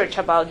research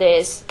about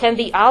this, can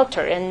be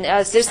altered. And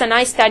there's a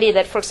nice study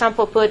that, for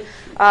example, put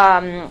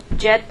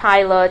jet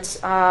pilots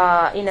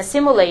in a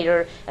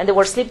simulator, and they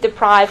were sleep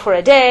deprived for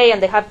a day,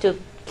 and they have to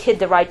hit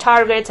the right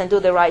targets and do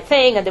the right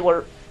thing, and they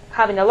were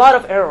having a lot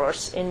of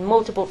errors in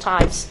multiple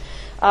times.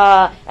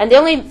 And the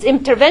only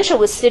intervention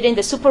was sitting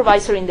the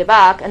supervisor in the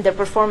back, and their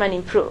performance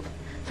improved.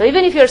 So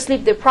even if you're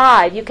sleep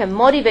deprived, you can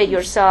motivate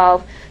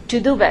yourself to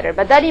do better.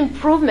 But that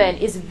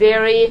improvement is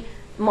very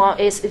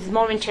is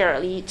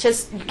momentarily. You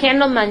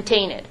cannot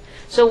maintain it.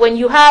 So when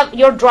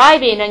you're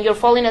driving and you're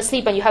falling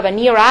asleep and you have a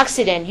near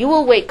accident, you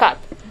will wake up,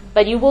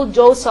 but you will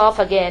doze off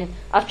again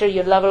after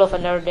your level of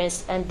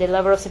alertness and the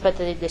level of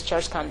sympathetic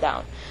discharge come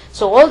down.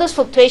 So all those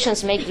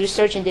fluctuations make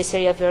research in this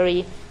area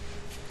very,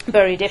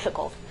 very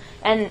difficult.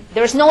 And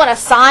there's no a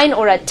sign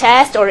or a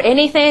test or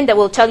anything that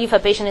will tell you if a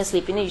patient is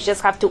sleeping. You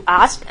just have to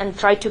ask and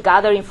try to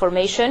gather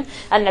information.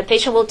 And the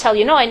patient will tell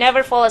you, no, I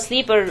never fall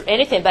asleep or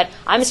anything, but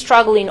I'm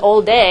struggling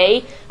all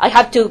day. I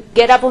have to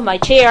get up on my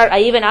chair. I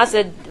even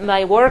asked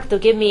my work to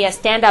give me a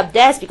stand-up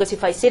desk because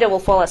if I sit, I will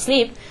fall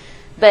asleep.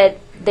 But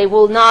they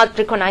will not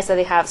recognize that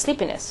they have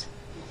sleepiness.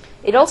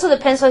 It also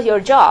depends on your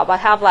job. I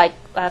have like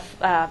a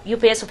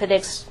UPS or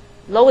FedEx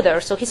loader,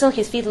 so he's on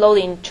his feet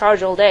loading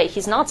charge all day.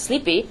 He's not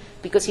sleepy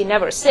because he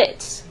never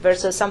sits,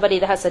 versus somebody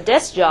that has a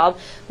desk job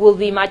will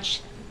be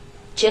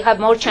have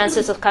more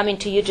chances of coming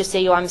to you to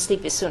say, oh, I'm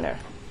sleepy sooner.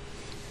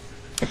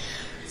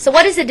 So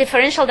what is the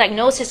differential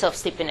diagnosis of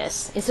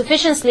sleepiness?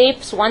 Insufficient sleep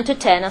is 1 to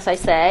 10, as I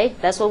say.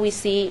 That's what we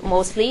see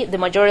mostly. The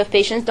majority of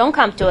patients don't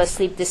come to a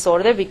sleep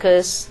disorder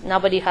because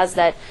nobody has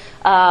that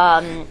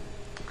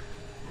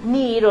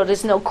need, or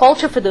there's no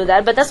culture to do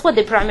that, but that's what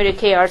the primary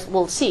care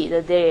will see,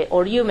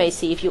 or you may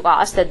see if you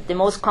ask, that the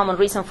most common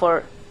reason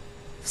for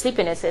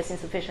sleepiness is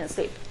insufficient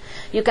sleep.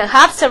 You can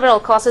have several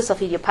causes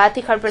of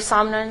idiopathic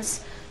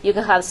hypersomnolence. You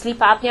can have sleep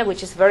apnea,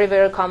 which is very,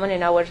 very common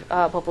in our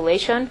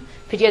population.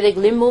 Periodic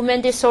limb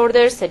movement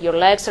disorders, that your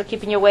legs are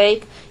keeping you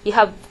awake. You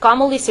have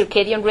commonly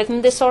circadian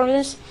rhythm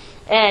disorders,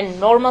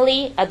 and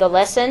normally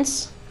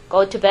adolescents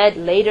go to bed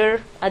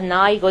later at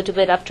night, go to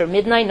bed after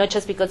midnight, not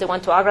just because they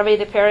want to aggravate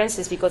the parents,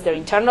 it's because their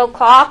internal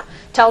clock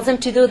tells them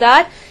to do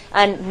that.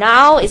 And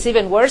now it's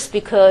even worse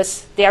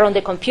because they are on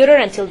the computer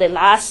until the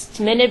last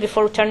minute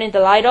before turning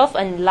the light off,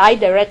 and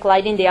direct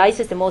light in the eyes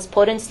is the most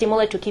potent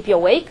stimulant to keep you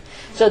awake.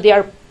 So they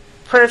are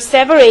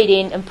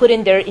perseverating and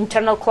putting their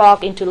internal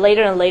clock into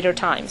later and later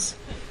times.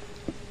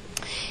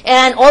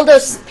 And all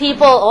those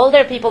people,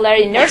 older people that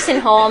are in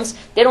nursing homes,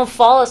 they don't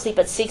fall asleep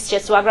at 6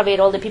 just to aggravate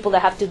all the people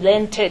that have to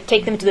then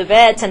take them to the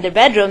beds and their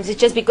bedrooms. It's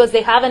just because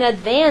they have an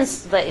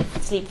advanced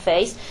sleep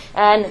phase,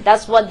 and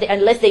that's what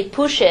unless they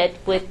push it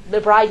with the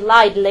bright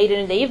light later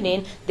in the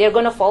earlier, they're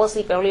going to fall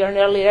asleep earlier and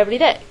earlier every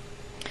day.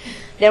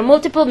 There are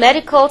multiple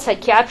medical,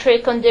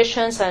 psychiatric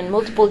conditions, and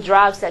multiple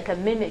drugs that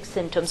can mimic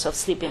symptoms of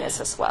sleepiness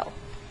as well.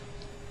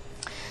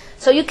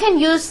 So you can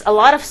use a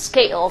lot of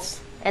scales,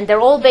 and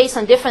they're all based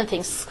on different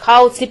things.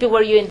 How sleepy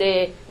were you in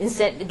the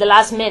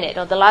last minute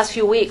or the last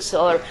few weeks?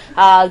 Or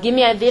give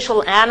me a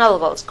visual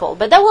analog scale.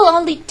 But that will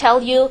only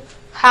tell you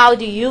how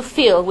do you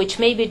feel, which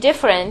may be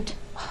different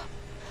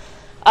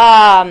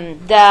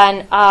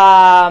than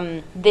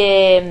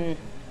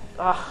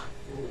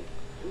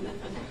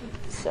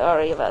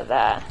sorry about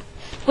that.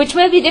 Which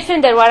may be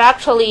different than what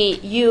actually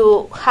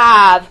you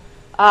have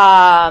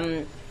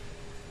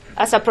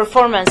as a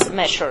performance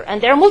measure.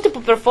 And there are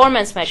multiple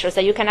performance measures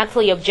that you can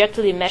actually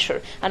objectively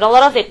measure. And a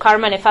lot of the car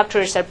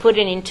manufacturers are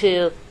putting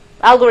into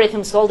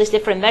algorithms all these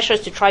different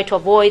measures to try to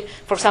avoid,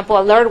 for example,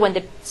 alert when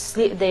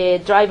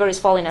the driver is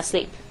falling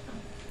asleep.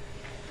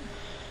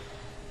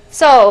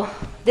 So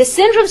the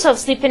syndromes of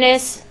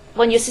sleepiness,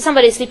 when you see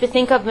somebody sleepy,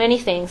 think of many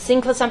things.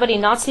 Think of somebody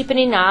not sleeping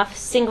enough,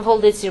 think of all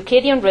the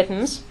circadian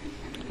rhythms,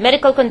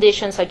 medical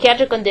conditions,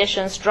 psychiatric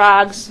conditions,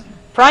 drugs,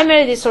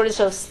 primary disorders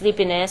of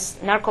sleepiness,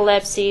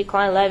 narcolepsy,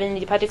 Klein-Levin,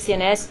 idiopathic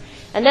CNS,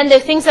 and then the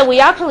things that we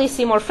actually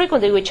see more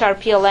frequently, which are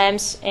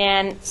PLMs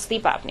and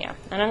sleep apnea.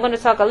 And I'm going to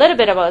talk a little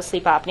bit about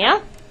sleep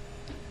apnea.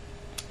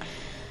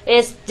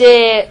 It's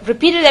the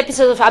repeated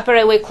episodes of upper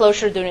airway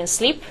closure during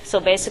sleep. So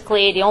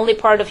basically, the only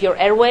part of your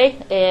airway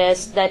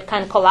that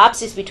can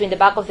collapse is between the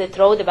back of the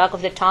throat, the back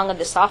of the tongue, and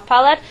the soft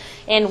palate.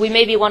 And we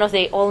may be one of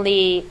the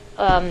only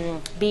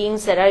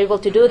beings that are able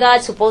to do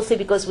that, supposedly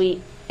because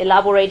we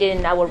elaborated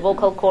in our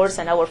vocal cords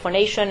and our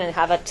phonation and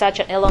have such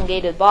an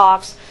elongated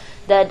box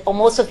that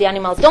most of the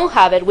animals don't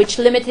have it, which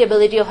limits the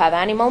ability to have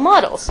animal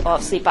models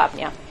of sleep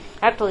apnea.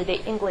 Actually, the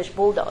English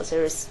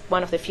bulldozer is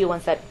one of the few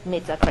ones that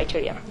meet that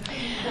criteria.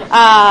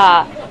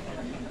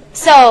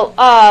 So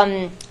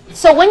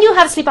when you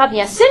have sleep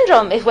apnea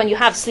syndrome is when you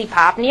have sleep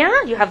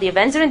apnea, you have the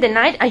events during the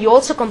night, and you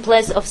also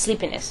complain of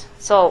sleepiness.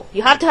 So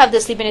you have to have the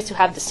sleepiness to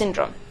have the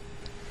syndrome.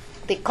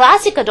 The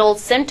classic adult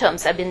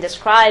symptoms have been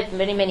described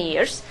many, many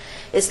years.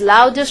 Is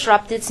loud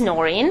disrupted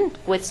snoring,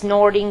 with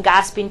snorting,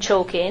 gasping,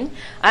 choking,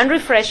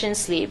 unrefreshing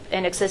sleep,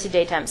 and excessive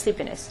daytime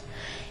sleepiness.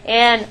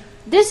 And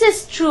this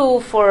is true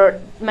for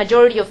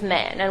majority of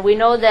men, and we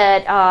know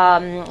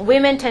that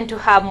women tend to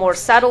have more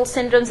subtle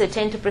symptoms. They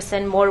tend to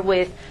present more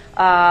with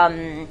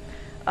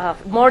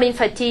morning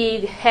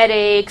fatigue,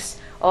 headaches,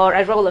 or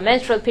irregular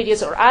menstrual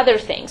periods, or other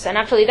things. And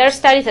actually, there are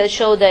studies that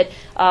show that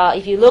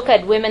if you look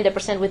at women that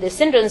present with these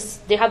symptoms,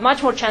 they have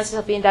much more chances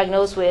of being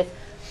diagnosed with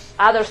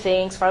other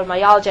things,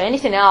 fibromyalgia,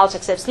 anything else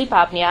except sleep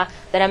apnea,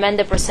 than a man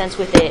that presents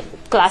with the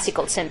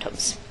classical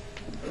symptoms.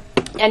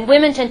 And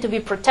women tend to be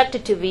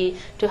protected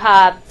to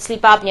have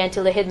sleep apnea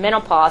until they hit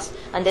menopause,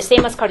 and the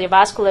same as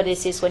cardiovascular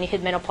disease, when you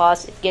hit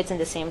menopause, it gets in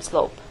the same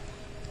slope.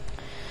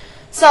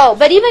 So,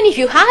 but even if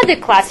you had the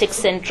classic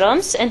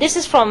symptoms, and this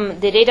is from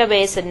the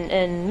database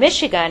in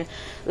Michigan,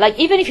 like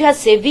even if you have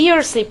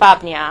severe sleep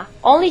apnea,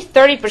 only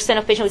 30%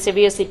 of patients with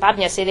severe sleep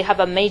apnea say they have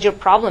a major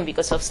problem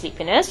because of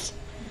sleepiness.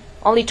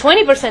 Only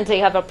 20% say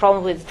have a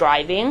problem with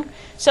driving.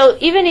 So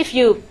even if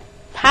you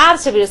have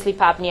severe sleep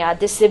apnea,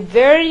 the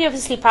severity of the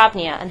sleep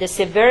apnea and the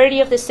severity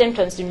of the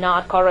symptoms do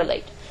not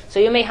correlate. So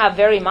you may have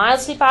very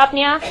mild sleep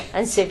apnea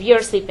and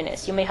severe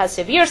sleepiness. You may have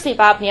severe sleep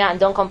apnea and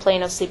don't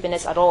complain of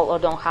sleepiness at all or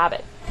don't have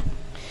it.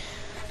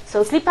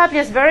 So sleep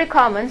apnea is very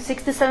common.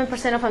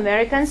 67% of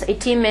Americans,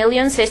 18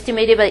 million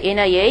estimated by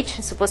NIH.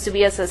 It's supposed to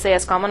be, as I say,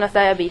 as common as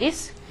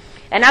diabetes.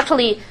 And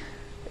actually,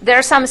 there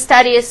are some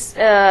studies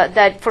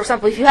that, for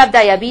example, if you have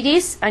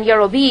diabetes and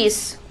you're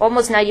obese,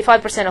 almost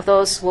 95% of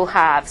those will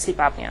have sleep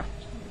apnea.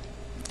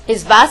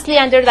 It's vastly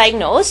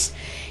underdiagnosed.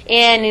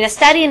 And in a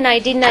study in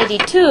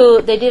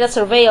 1992, they did a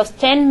survey of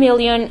 10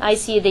 million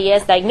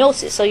ICD-10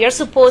 diagnoses. So you're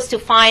supposed to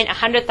find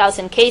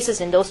 100,000 cases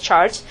in those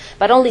charts,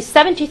 but only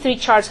 73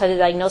 charts had a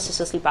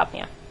diagnosis of sleep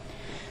apnea.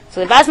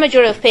 So the vast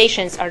majority of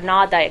patients are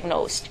not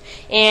diagnosed.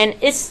 And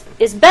it's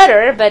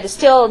better, but it's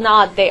still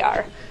not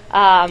there.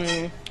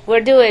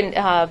 We're doing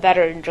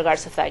better in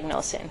regards to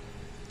diagnosing.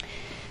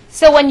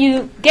 So when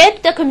you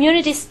get the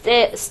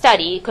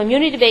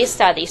community-based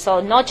study, so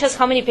not just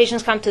how many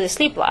patients come to the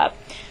sleep lab,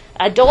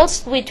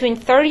 adults between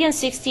 30 and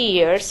 60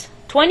 years,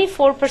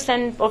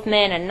 24% of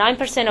men and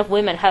 9% of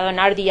women have an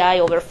RDI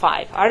over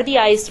 5.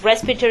 RDI is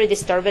respiratory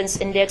disturbance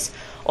index,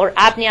 or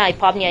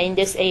apnea-hypopnea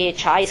index,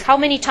 AHI, is how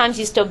many times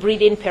you stop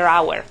breathing per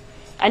hour.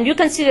 And you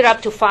consider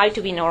up to 5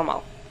 to be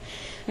normal.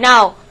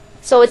 Now,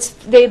 so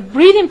the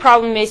breathing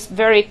problem is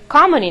very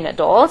common in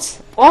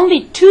adults.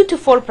 Only 2 to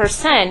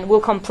 4%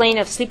 will complain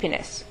of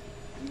sleepiness.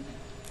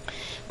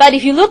 But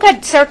if you look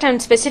at certain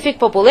specific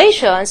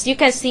populations, you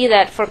can see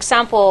that, for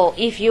example,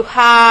 if you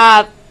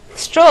have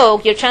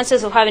stroke, your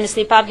chances of having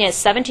sleep apnea is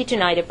 70 to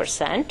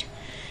 90%.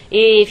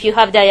 If you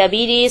have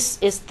diabetes,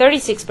 it's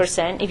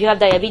 36%. If you have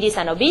diabetes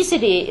and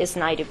obesity, it's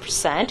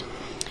 90%.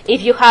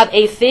 If you have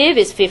AFib,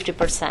 it's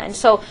 50%.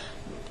 So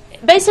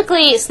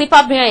basically, sleep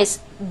apnea is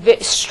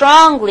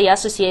strongly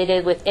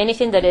associated with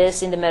anything that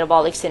is in the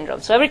metabolic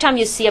syndrome. So every time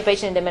you see a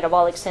patient in the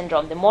metabolic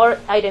syndrome, the more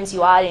items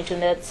you add into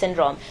that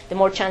syndrome, the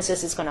more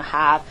chances it's going to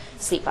have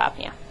sleep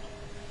apnea.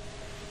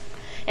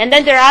 And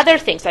then there are other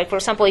things, like for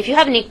example, if you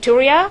have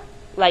nicturia,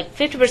 like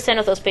 50%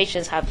 of those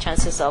patients have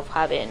chances of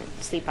having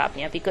sleep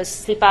apnea, because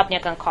sleep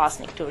apnea can cause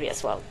nicturia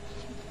as well.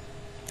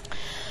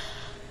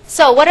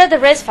 So what are the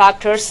risk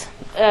factors?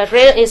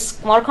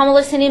 Is more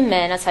commonly seen in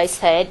men, as I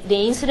said.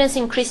 The incidence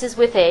increases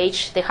with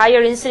age. The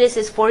higher incidence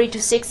is 40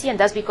 to 60, and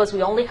that's because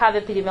we only have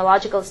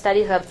epidemiological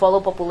studies that follow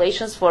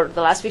populations for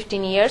the last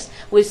 15 years.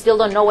 We still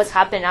don't know what's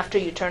happened after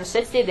you turn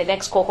 60. The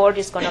next cohort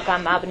is going to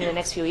come up in the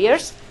next few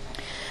years.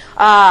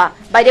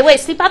 By the way,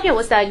 sleep apnea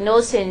was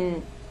diagnosed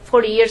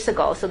 40 years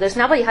ago, so there's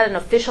nobody had an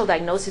official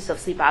diagnosis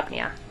of sleep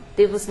apnea.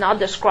 It was not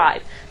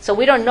described. So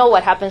we don't know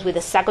what happens with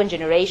the second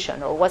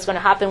generation or what's going to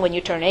happen when you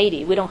turn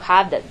 80. We don't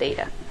have that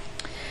data.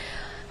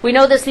 We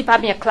know that sleep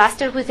apnea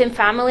clusters within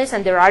families,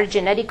 and there are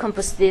genetic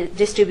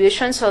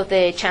distributions of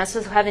the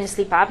chances of having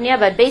sleep apnea.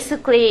 But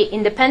basically,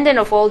 independent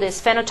of all these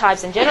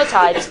phenotypes and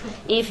genotypes,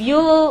 if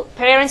your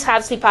parents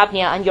have sleep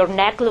apnea and your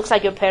neck looks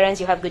like your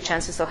parents, you have good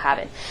chances of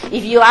having.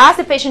 If you ask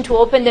the patient to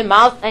open the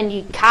mouth and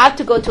you have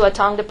to go to a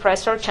tongue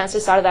depressor,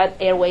 chances are that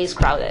airway is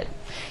crowded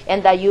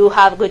and that you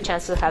have good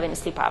chances of having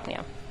sleep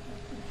apnea.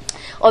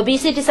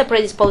 Obesity is a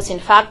predisposing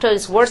factor.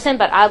 It's worsened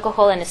by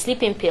alcohol and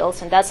sleeping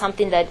pills, and that's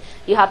something that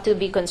you have to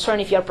be concerned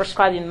if you're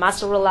prescribing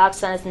muscle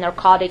relaxants,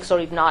 narcotics, or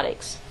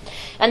hypnotics.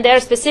 And there are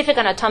specific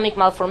anatomic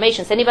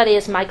malformations. Anybody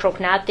that's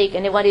micrognatic,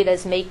 anybody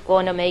that's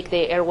going to make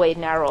the airway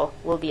narrow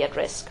will be at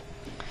risk.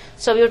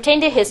 So you obtain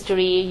the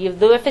history, you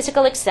do a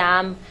physical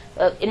exam,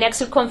 neck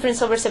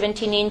circumference over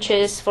 17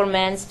 inches for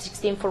men,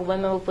 16 for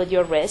women will put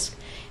you at risk.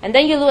 And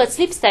then you do a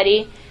sleep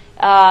study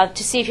to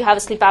see if you have a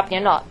sleep apnea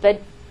or not.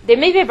 But there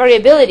may be a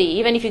variability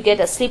even if you get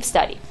a sleep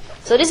study.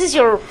 So this is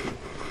your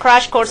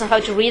crash course on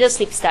how to read a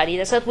sleep study.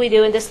 That's what we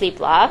do in the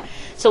sleep lab.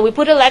 So we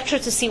put a lecture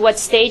to see what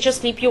stage of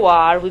sleep you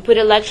are. We put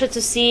a lecture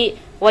to see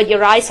what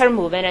your eyes are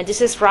moving. And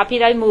this is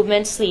rapid eye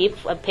movement sleep,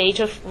 a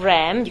page of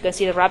REM. You can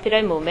see the rapid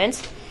eye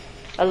movements,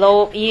 a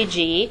low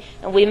EEG.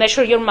 And we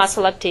measure your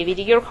muscle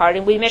activity, your heart,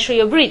 and we measure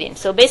your breathing.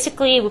 So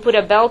basically, we put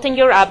a belt in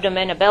your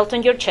abdomen, a belt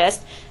on your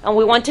chest, and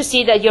we want to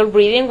see that you're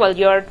breathing while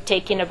you're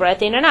taking a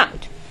breath in and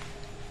out.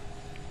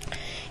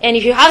 And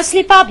if you have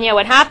sleep apnea,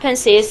 what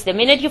happens is the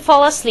minute you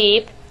fall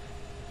asleep,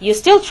 you're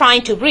still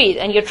trying to breathe,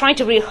 and you're trying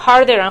to breathe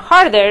harder and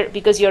harder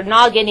because you're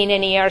not getting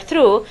any air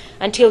through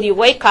until you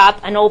wake up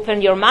and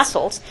open your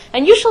muscles.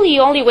 And usually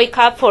you only wake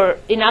up for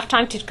enough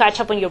time to catch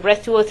up on your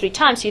breath 2 or 3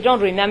 times. You don't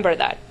remember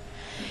that.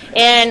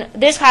 And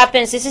this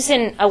happens, this is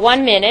in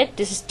 1 minute,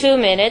 this is 2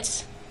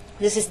 minutes,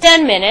 this is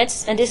 10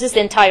 minutes, and this is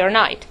the entire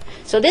night.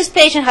 So this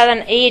patient had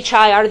an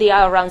AHI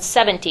RDI around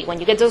 70 when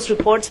you get those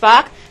reports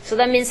back. So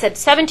that means that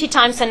 70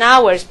 times an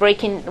hour is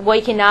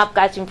waking up,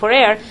 gasping for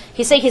air.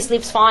 He says he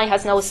sleeps fine,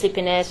 has no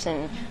sleepiness,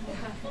 and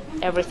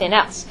everything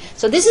else.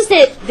 So this is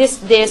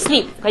the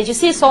sleep. As you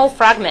see, it's all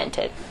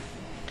fragmented.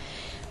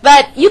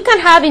 But you can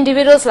have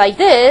individuals like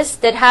this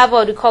that have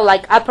what we call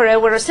like upper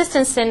airway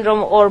resistance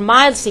syndrome or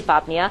mild sleep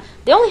apnea.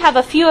 They only have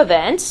a few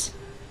events,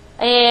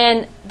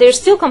 and they're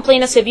still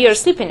complaining of severe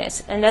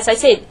sleepiness. And as I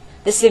said,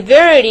 the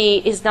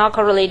severity is not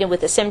correlating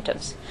with the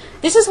symptoms.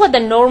 This is what the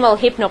normal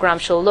hypnogram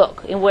should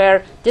look, in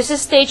where this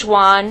is stage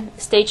 1,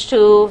 stage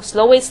 2,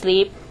 slow wave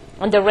sleep,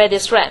 and the red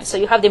is REM. So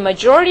you have the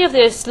majority of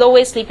the slow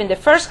wave sleep in the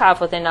first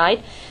half of the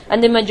night,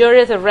 and the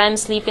majority of the REM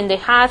sleep in the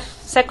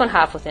second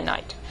half of the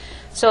night.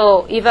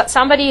 So if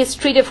somebody is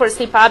treated for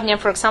sleep apnea,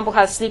 for example,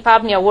 has sleep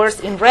apnea worse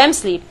in REM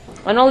sleep,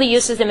 and only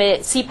uses the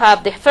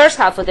CPAP the first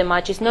half of the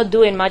night, is not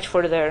doing much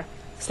for their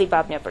sleep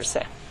apnea per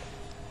se.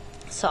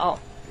 So,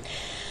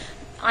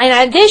 in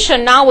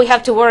addition, now we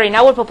have to worry in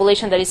our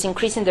population that is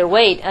increasing their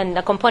weight and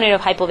a component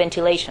of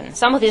hypoventilation.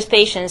 Some of these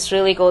patients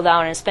really go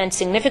down and spend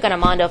significant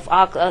amount of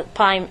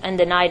time in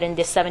the night in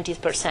the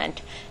 70%.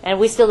 And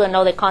we still don't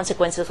know the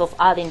consequences of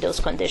adding those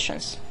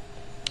conditions.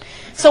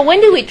 So when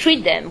do we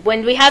treat them?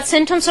 When we have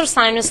symptoms or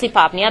signs of sleep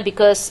apnea,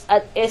 because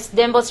it's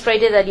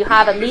demonstrated that you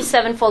have at least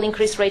 7-fold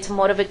increased rates of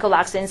motor vehicle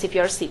accidents if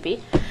you're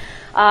sleepy.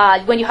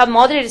 When you have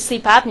moderate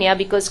sleep apnea,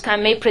 because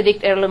may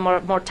predict early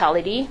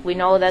mortality, we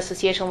know the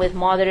association with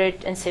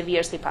moderate and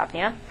severe sleep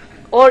apnea.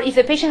 Or if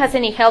the patient has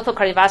any health or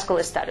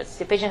cardiovascular status,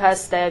 the patient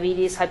has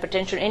diabetes,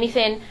 hypertension,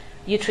 anything,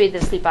 you treat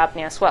the sleep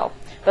apnea as well.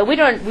 But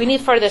we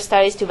need further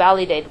studies to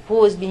validate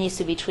who needs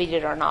to be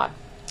treated or not.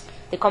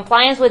 The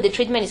compliance with the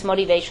treatment is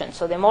motivation.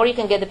 So the more you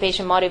can get the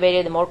patient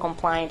motivated, the more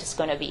compliant it's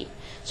going to be.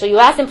 So you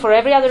ask them for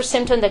every other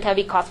symptom that can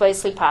be caused by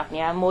sleep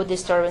apnea: mood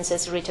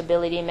disturbances,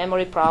 irritability,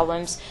 memory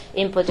problems,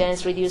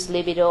 impotence, reduced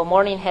libido,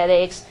 morning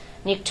headaches,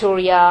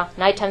 nicturia,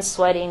 nighttime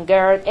sweating,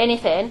 GERD,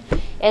 anything.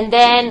 And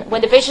then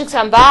when the patients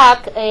come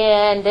back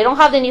and they don't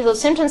have any of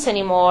those symptoms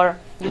anymore,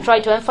 you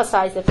try to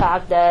emphasize the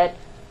fact that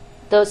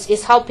those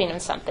is helping them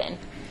something.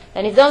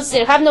 And if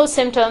they have no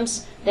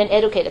symptoms, then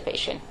educate the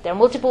patient. There are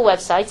multiple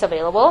websites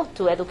available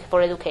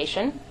for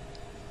education,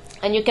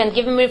 and you can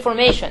give them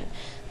information.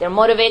 There are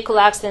motor vehicle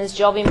accidents,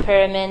 job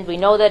impairment. We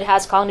know that it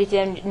has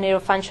cognitive,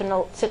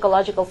 neurofunctional,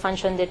 psychological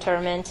function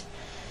determined.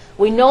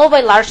 We know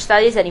by large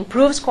studies that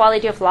improves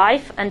quality of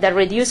life and that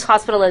reduce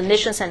hospital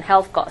admissions and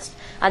health costs.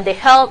 And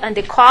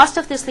the cost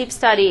of the sleep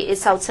study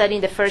is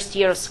outsetting the first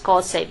year of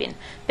cost saving.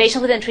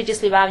 Patients with untreated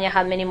sleep apnea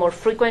have many more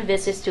frequent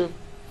visits to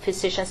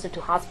physicians and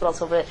to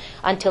hospitals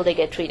until they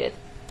get treated.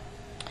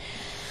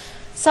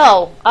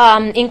 So,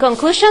 in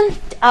conclusion,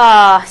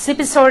 sleep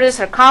disorders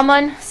are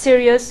common,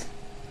 serious,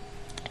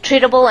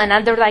 treatable, and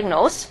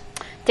underdiagnosed.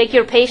 Take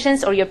your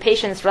patients or your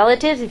patients'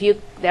 relatives. If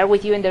they're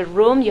with you in the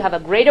room, you have a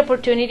great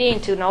opportunity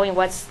into knowing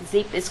what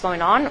sleep is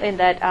going on in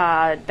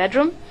that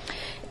bedroom.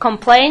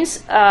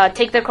 Complaints,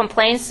 take their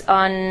complaints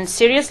on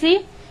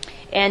seriously.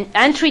 And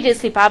untreated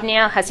sleep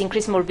apnea has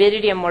increased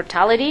morbidity and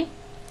mortality.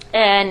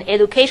 And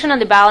education on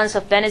the balance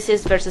of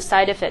benefits versus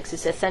side effects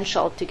is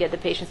essential to get the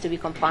patients to be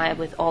compliant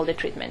with all the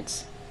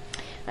treatments.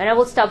 And I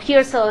will stop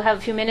here, so I'll have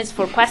a few minutes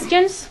for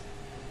questions.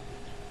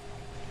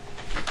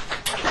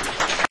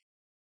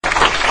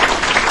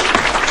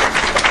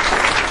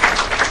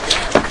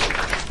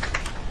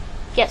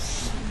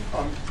 Yes?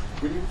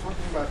 When you were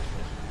talking about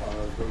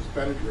those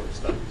Benadryl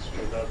studies,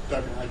 or the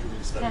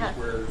diphenhydramine studies,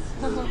 where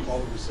all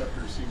the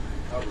receptors seem to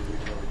be covered,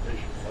 even though the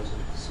patient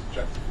wasn't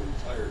subjectively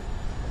tired,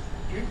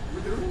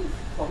 were there any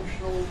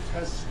functional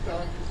tests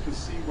done to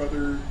see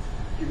whether,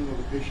 even though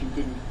the patient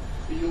didn't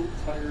feel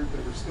tired,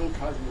 they were still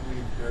cognitively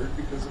impaired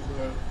because of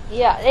the...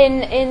 Yeah,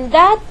 in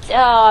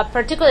that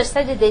particular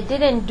study, they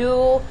didn't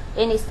do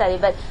any study,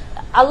 but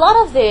a lot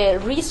of the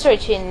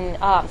research in...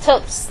 So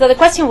the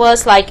question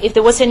was, like, if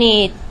there was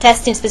any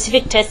testing,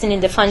 specific testing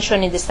in the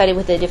function in the study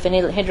with the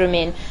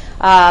diphenhydramine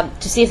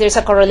to see if there's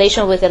a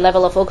correlation with the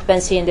level of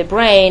occupancy in the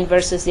brain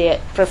versus the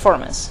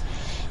performance.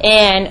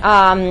 And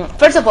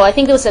first of all, I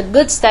think it was a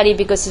good study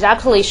because it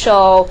actually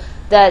showed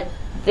that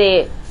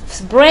the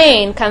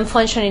brain can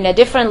function in a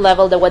different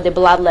level than what the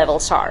blood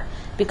levels are.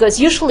 Because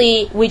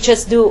usually we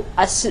just go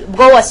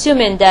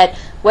assuming that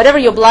whatever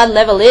your blood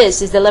level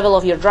is the level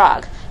of your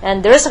drug.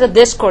 And there is a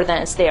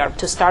discordance there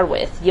to start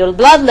with. Your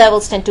blood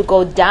levels tend to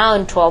go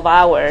down 12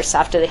 hours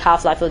after the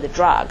half-life of the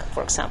drug,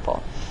 for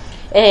example.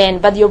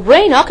 But your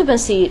brain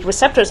occupancy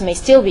receptors may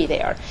still be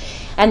there.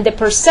 And the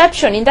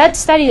perception, in that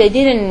study they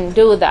didn't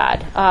do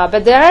that.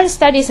 But there are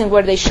studies in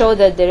where they show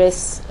that there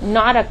is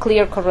not a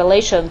clear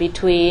correlation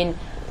between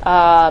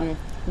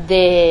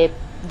the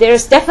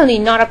there's definitely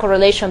not a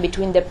correlation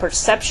between the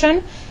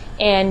perception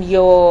and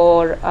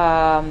your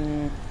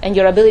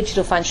ability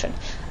to function.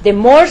 The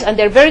more, and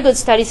there are very good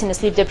studies in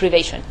sleep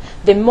deprivation,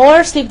 the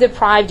more sleep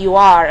deprived you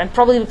are, and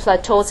probably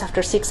plateaus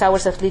after 6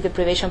 hours of sleep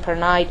deprivation per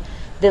night,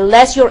 the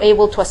less you're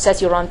able to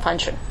assess your own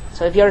function.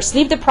 So if you're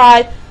sleep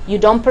deprived, you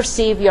don't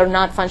perceive you're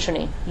not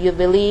functioning. You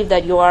believe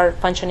that you are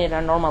functioning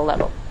at a normal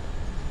level.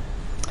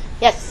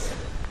 Yes?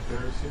 There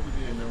seem to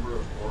be a number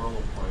of oral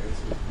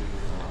appliances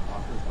being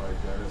offered by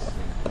dentists,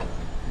 and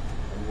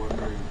I'm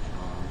wondering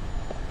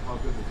how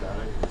good the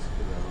data is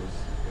for those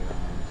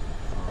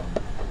and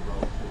the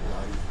relative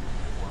value for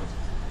each one.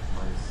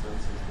 My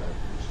sense is that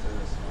each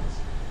dentist has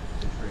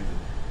been trained to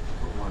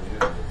put one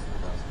in that's the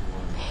best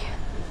one.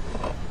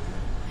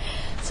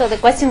 So the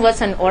question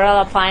was on oral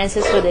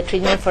appliances for the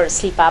treatment for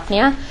sleep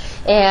apnea.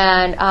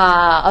 And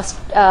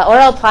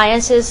oral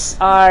appliances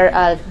are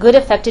a good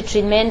effective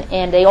treatment,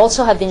 and they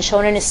also have been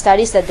shown in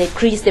studies that they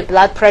decrease the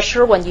blood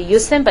pressure when you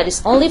use them, but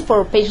it's only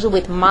for patients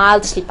with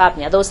mild sleep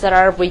apnea, those that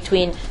are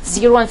between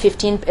 0 and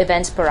 15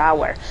 events per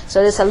hour.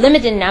 So there's a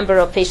limited number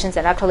of patients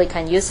that actually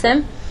can use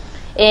them.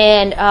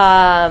 And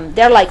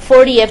there are like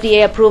 40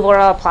 FDA-approved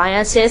oral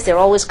appliances. They're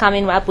always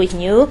coming up with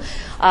new.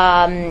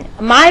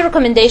 My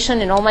recommendation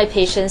in all my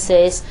patients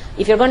is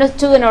if you're going to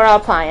do an oral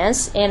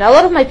appliance, and a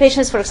lot of my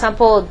patients, for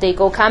example, they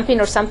go camping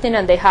or something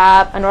and they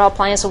have an oral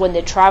appliance, or when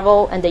they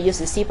travel and they use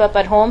the CPAP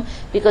at home,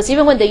 because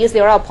even when they use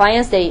the oral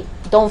appliance, they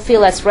don't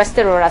feel as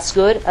rested or as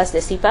good as the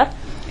CPAP.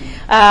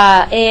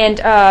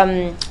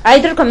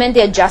 I'd recommend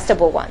the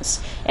adjustable ones.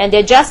 And the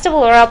adjustable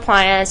oral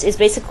appliance is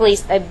basically,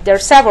 there are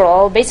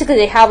several. Basically,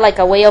 they have like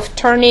a way of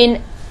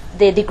turning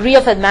the degree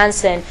of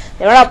advancement.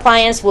 The oral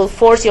appliance will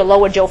force your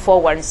lower jaw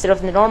forward. Instead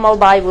of the normal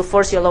bite, will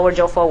force your lower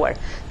jaw forward.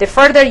 The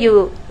further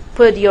you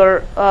put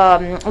your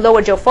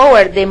lower jaw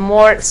forward, the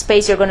more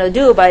space you're going to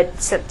do by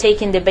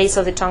taking the base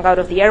of the tongue out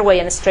of the airway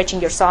and stretching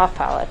your soft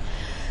palate.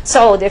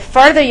 So the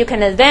further you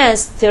can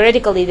advance,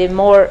 theoretically,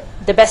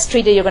 the best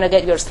treated you're going to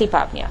get your sleep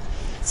apnea.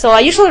 So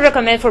I usually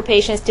recommend for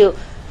patients to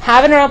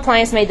have an oral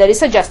appliance made that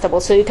is adjustable,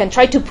 so you can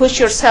try to push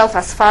yourself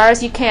as far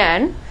as you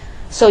can,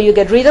 so you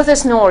get rid of the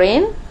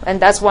snoring,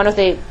 and that's one of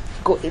the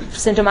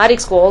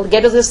symptomatics goals, get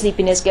rid of the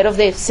sleepiness, get rid of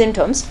the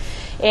symptoms,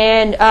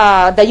 and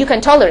that you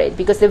can tolerate,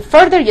 because the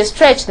further you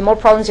stretch, the more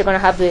problems you're going to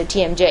have with the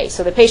TMJ.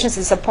 So the patient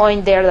is a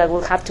point there that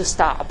will have to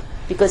stop,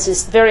 because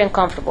it's very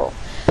uncomfortable.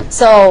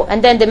 So,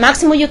 and then the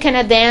maximum you can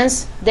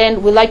advance,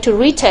 then we like to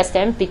retest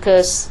them,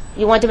 because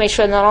you want to make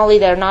sure not only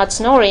they're not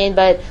snoring,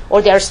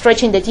 or they're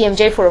stretching the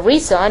TMJ for a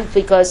reason,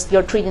 because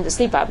you're treating the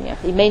sleep apnea.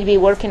 It may be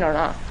working or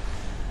not.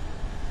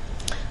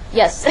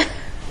 Yes? Two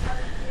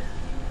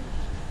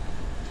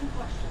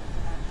questions,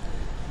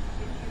 actually.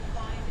 If you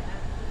find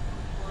adequate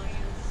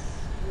compliance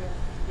with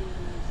the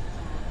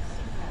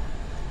CPAP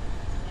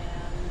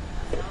and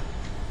enough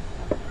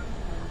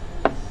improvement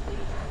in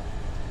sleep,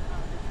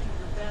 the things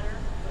are better,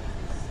 but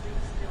the sleep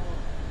still,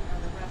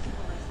 the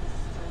restfulness is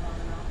still not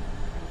enough,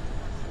 and the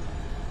person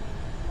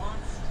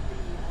wants to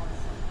be on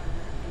some kind of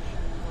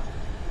medication, what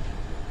medication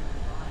would you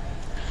provide?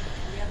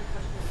 And the other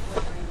question is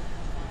what rate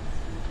of compliance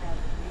do you have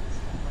with these?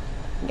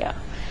 Yeah.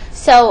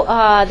 So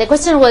the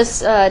question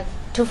was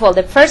twofold.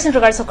 The first in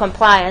regards to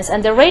compliance,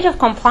 and the rate of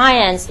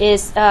compliance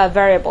is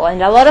variable.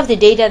 And a lot of the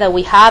data that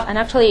we have, and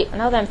actually,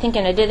 now that I'm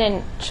thinking, I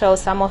didn't show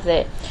some of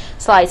the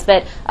slides,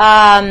 but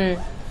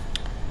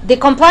the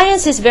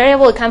compliance is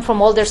variable. It comes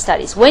from older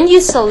studies. When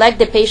you select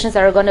the patients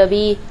that are going to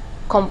be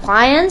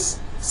compliant,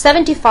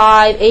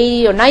 75,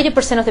 80, or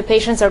 90% of the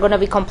patients are going to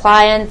be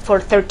compliant for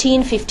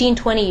 13, 15,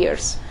 20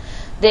 years.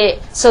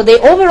 So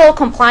the overall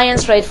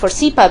compliance rate for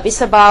CPAP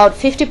is about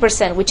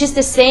 50%, which is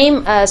the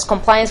same as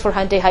compliance for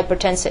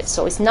antihypertensives.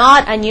 So it's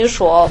not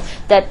unusual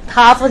that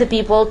half of the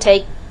people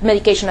take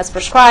medication as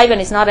prescribed, and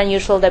it's not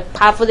unusual that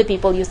half of the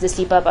people use the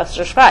CPAP as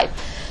prescribed.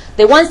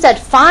 The ones that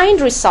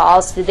find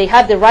results, that they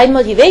have the right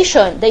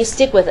motivation, they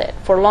stick with it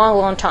for long,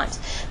 long times.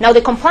 Now,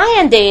 the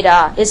compliant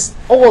data is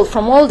old,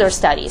 from older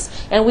studies,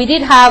 and we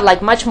did have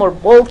like much more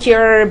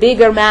bulkier,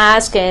 bigger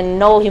mask and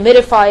no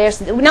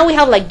humidifiers. Now we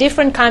have like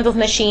different kinds of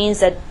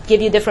machines that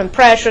give you different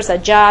pressures,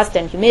 adjust,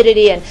 and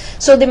humidity, and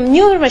so the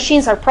newer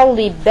machines are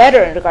probably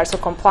better in regards to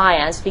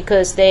compliance,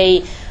 because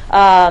they're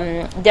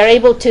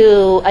able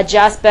to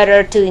adjust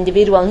better to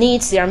individual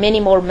needs. There are many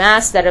more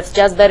masks that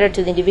adjust better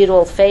to the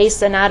individual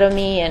face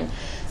anatomy, and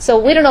so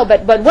we don't know.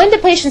 But when the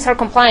patients are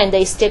compliant,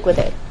 they stick with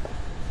it.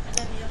 And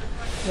then the other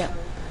question Yeah.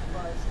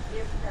 was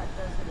if that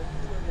doesn't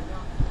afford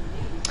enough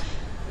relief,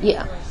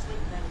 Yeah. is there a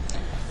sleep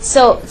medication?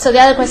 So the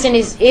other question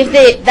is, if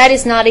that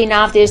is not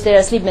enough, is there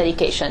a sleep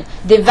medication?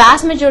 The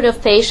vast majority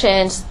of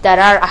patients that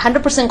are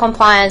 100%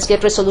 compliant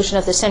get resolution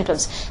of the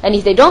symptoms. And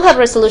if they don't have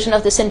resolution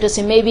of the symptoms,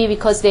 it may be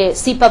because the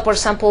CPAP, for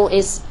example,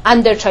 is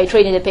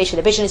under-titrating the patient.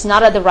 The patient is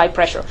not at the right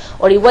pressure.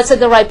 Or he was at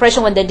the right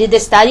pressure when they did the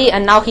study,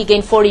 and now he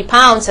gained 40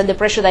 pounds, and the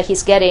pressure that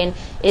he's getting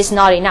is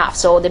not enough.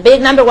 So the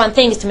big number one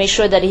thing is to make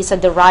sure that he's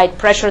at the right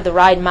pressure, the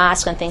right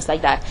mask, and things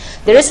like that.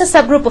 There is a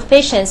subgroup of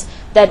patients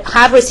that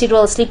have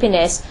residual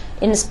sleepiness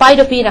in spite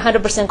of being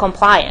 100%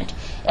 compliant.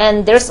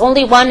 And there's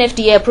only one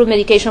FDA-approved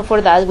medication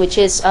for that, which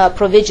is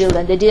Provigil,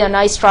 and they did a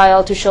nice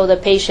trial to show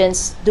that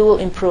patients do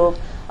improve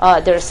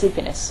their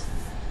sleepiness.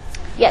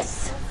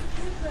 Yes?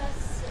 Could you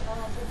address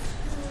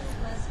the two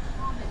less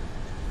common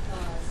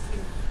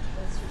sleep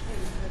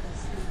circadian rhythm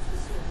sleep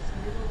disorders,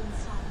 middle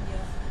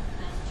insomnia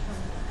and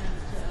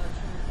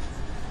terminal?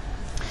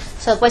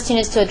 So the question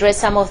is to address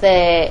some of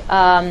the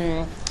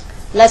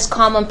less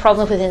common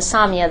problems with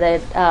insomnia,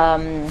 that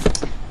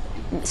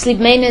sleep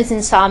maintenance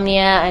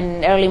insomnia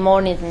and early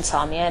morning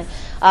insomnia.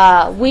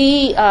 And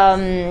we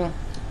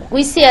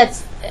see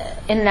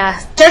in a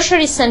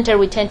tertiary center,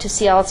 we tend to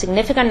see a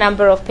significant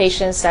number of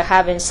patients that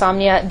have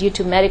insomnia due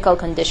to medical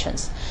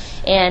conditions.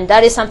 And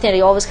that is something that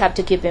you always have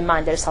to keep in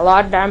mind. There's a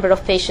large number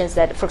of patients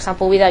that, for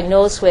example, we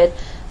diagnose with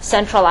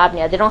central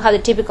apnea. They don't have the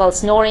typical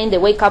snoring. They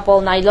wake up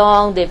all night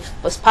long. Their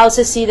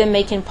spouses see them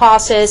making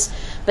pauses,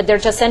 but they're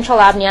just central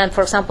apnea. And,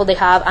 for example, they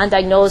have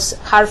undiagnosed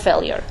heart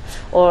failure,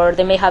 or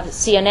they may have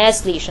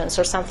CNS lesions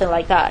or something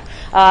like that.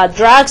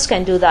 Drugs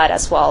can do that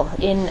as well.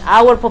 In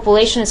our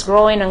population is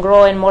growing and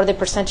growing, more the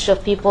percentage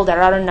of people that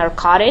are on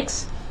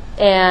narcotics,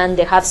 and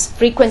they have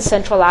frequent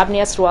central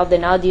apnea throughout the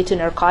night due to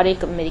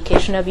narcotic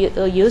medication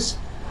use.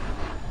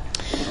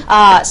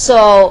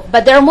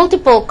 But there are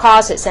multiple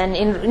causes, and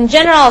in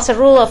general, as a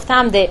rule of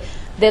thumb, the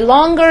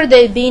longer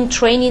they've been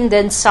training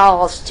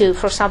themselves to,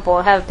 for example,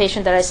 I have a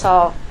patient that I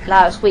saw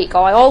last week.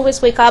 I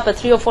always wake up at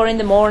 3 or 4 in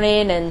the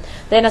morning, and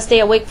then I stay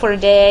awake for a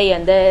day,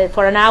 and then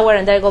for an hour,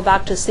 and then I go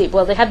back to sleep.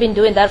 Well, they have been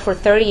doing that for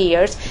 30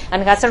 years,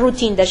 and has a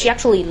routine that she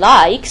actually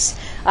likes,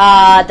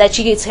 that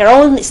she gets her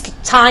own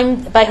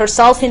time by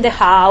herself in the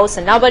house,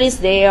 and nobody's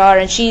there,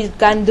 and she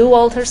can do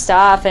all her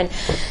stuff.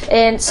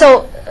 And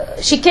so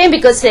she came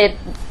because the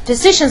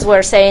physicians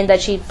were saying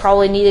that she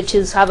probably needed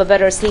to have a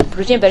better sleep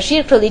routine, but she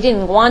actually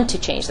didn't want to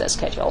change the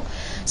schedule.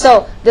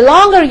 So the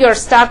longer you're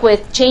stuck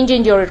with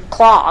changing your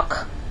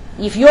clock,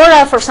 if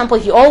you're, for example,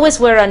 if you always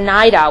were a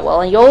night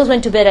owl and you always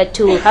went to bed at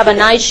 2, have a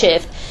night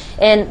shift,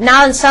 and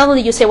now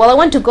suddenly you say, well, I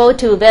want to go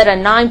to bed at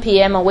 9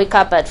 p.m. and wake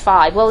up at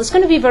 5. Well, it's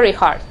going to be very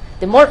hard.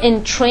 The more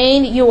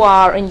entrained you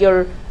are in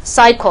your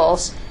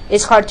cycles,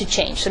 it's hard to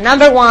change. So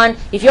number one,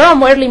 if you're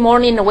on early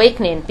morning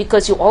awakening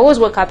because you always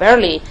wake up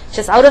early,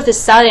 just out of the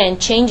sudden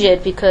change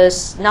it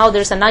because now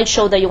there's a night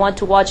show that you want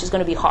to watch, is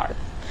going to be hard.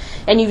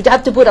 And you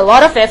have to put a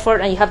lot of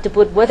effort, and you have to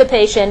put with the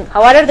patient,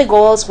 what are the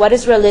goals, what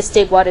is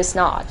realistic, what is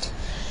not.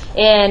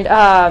 And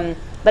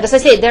but as I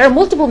say, there are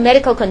multiple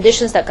medical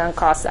conditions that can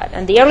cause that.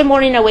 And the early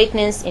morning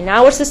awakenings in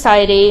our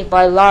society,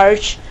 by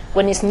large,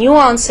 when it's new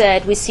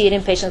onset, we see it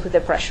in patients with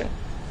depression.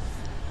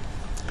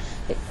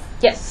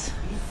 Yes?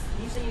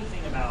 Can you say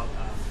anything about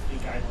the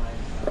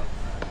guidelines about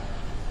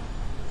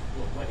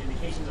what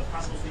indications of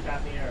possible sleep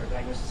apnea or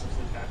diagnosis of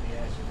sleep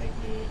apnea should make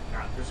me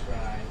not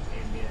prescribe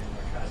Ambien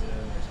or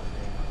trazodone or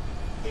something?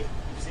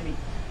 Just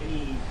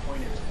any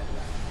pointers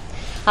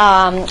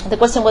about that? The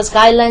question was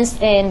guidelines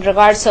in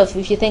regards of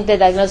if you think the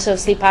diagnosis of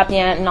sleep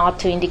apnea not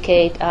to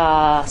indicate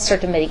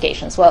certain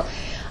medications. Well,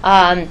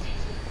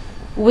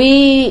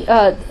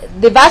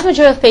 the vast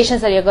majority of patients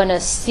that you're going to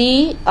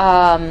see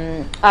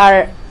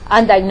are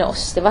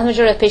undiagnosed. The vast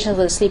majority of patients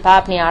with sleep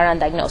apnea are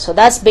undiagnosed. So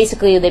that's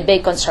basically the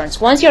big concerns.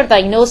 Once you're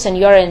diagnosed and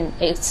you're in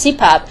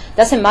CPAP,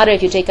 doesn't matter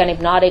if you take an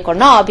hypnotic or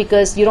not,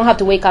 because you don't have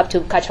to wake up to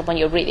catch up on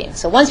your breathing.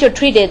 So once you're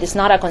treated, it's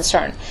not a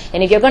concern.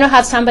 And if you're going to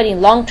have somebody in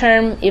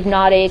long-term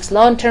hypnotics,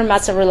 long-term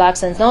muscle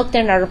relaxants,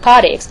 long-term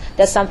narcotics,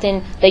 that's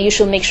something that you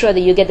should make sure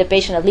that you get the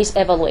patient at least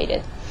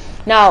evaluated.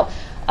 Now,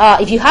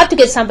 if you have to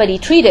get somebody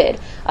treated,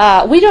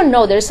 we don't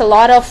know. There's a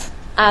lot of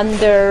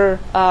under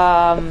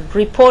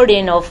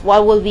reporting of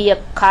what will be a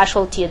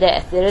casualty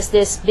death. There is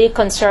this big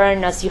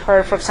concern, as you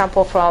heard, for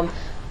example, from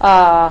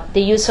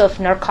the use of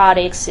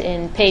narcotics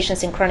in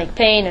patients in chronic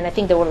pain, and I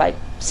think there were like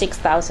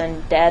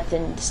 6,000 deaths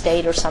in the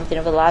state or something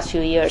over the last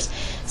few years.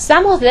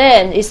 Some of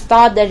them is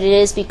thought that it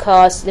is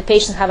because the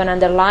patients have an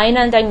underlying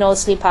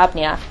undiagnosed sleep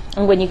apnea,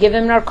 and when you give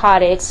them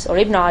narcotics or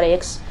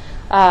hypnotics,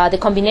 the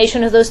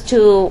combination of those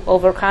two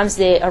overcomes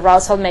the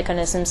arousal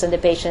mechanisms, and the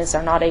patients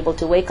are not able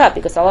to wake up,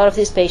 because a lot of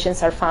these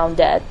patients are found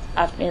dead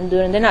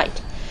during the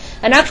night.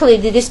 And actually,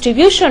 the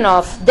distribution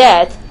of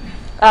death,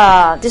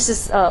 this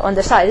is on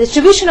the side, the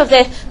distribution of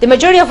death, the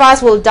majority of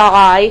us will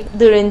die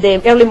during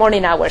the early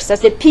morning hours.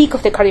 That's the peak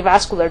of the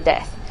cardiovascular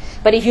death.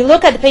 But if you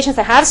look at the patients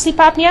that have sleep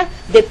apnea,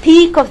 the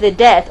peak of the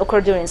death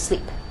occurs during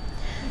sleep.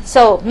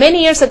 So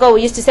many years ago,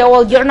 we used to say,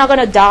 well, you're not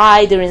going to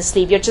die during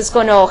sleep. You're just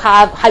going to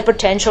have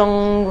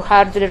hypertension,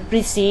 heart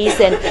disease.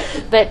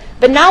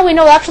 But now we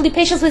know actually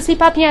patients with sleep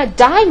apnea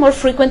die more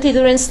frequently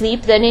during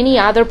sleep than any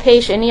other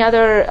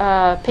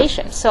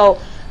patient. So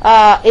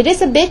it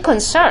is a big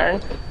concern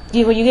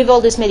when you give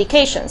all these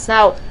medications.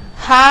 Now,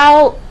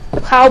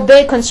 how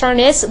big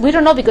concern is, we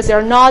don't know, because there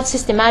are not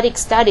systematic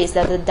studies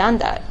that have done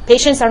that.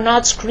 Patients are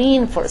not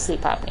screened for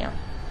sleep apnea.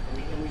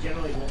 And we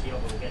generally won't be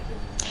able to get them.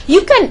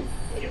 You can.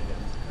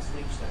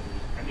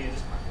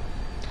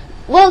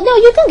 Well, no,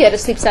 you can get a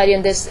sleep study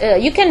in this.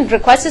 You can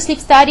request a sleep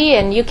study,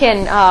 and you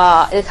can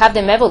have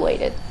them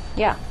evaluated.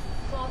 Yeah.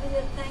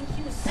 Flavia, thank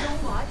you so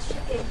much.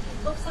 It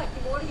looks like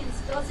the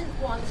audience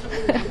doesn't want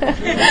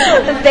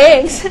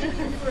Thanks. For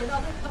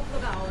another couple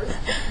of hours,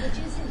 which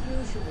isn't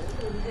usual.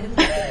 And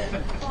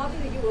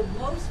Fabio, you are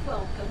most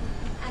welcome.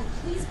 And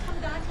please come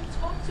back and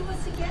talk to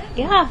us again.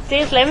 Yeah,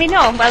 please let me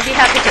know. I'll be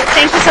happy to.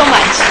 Thank you so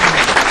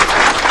much.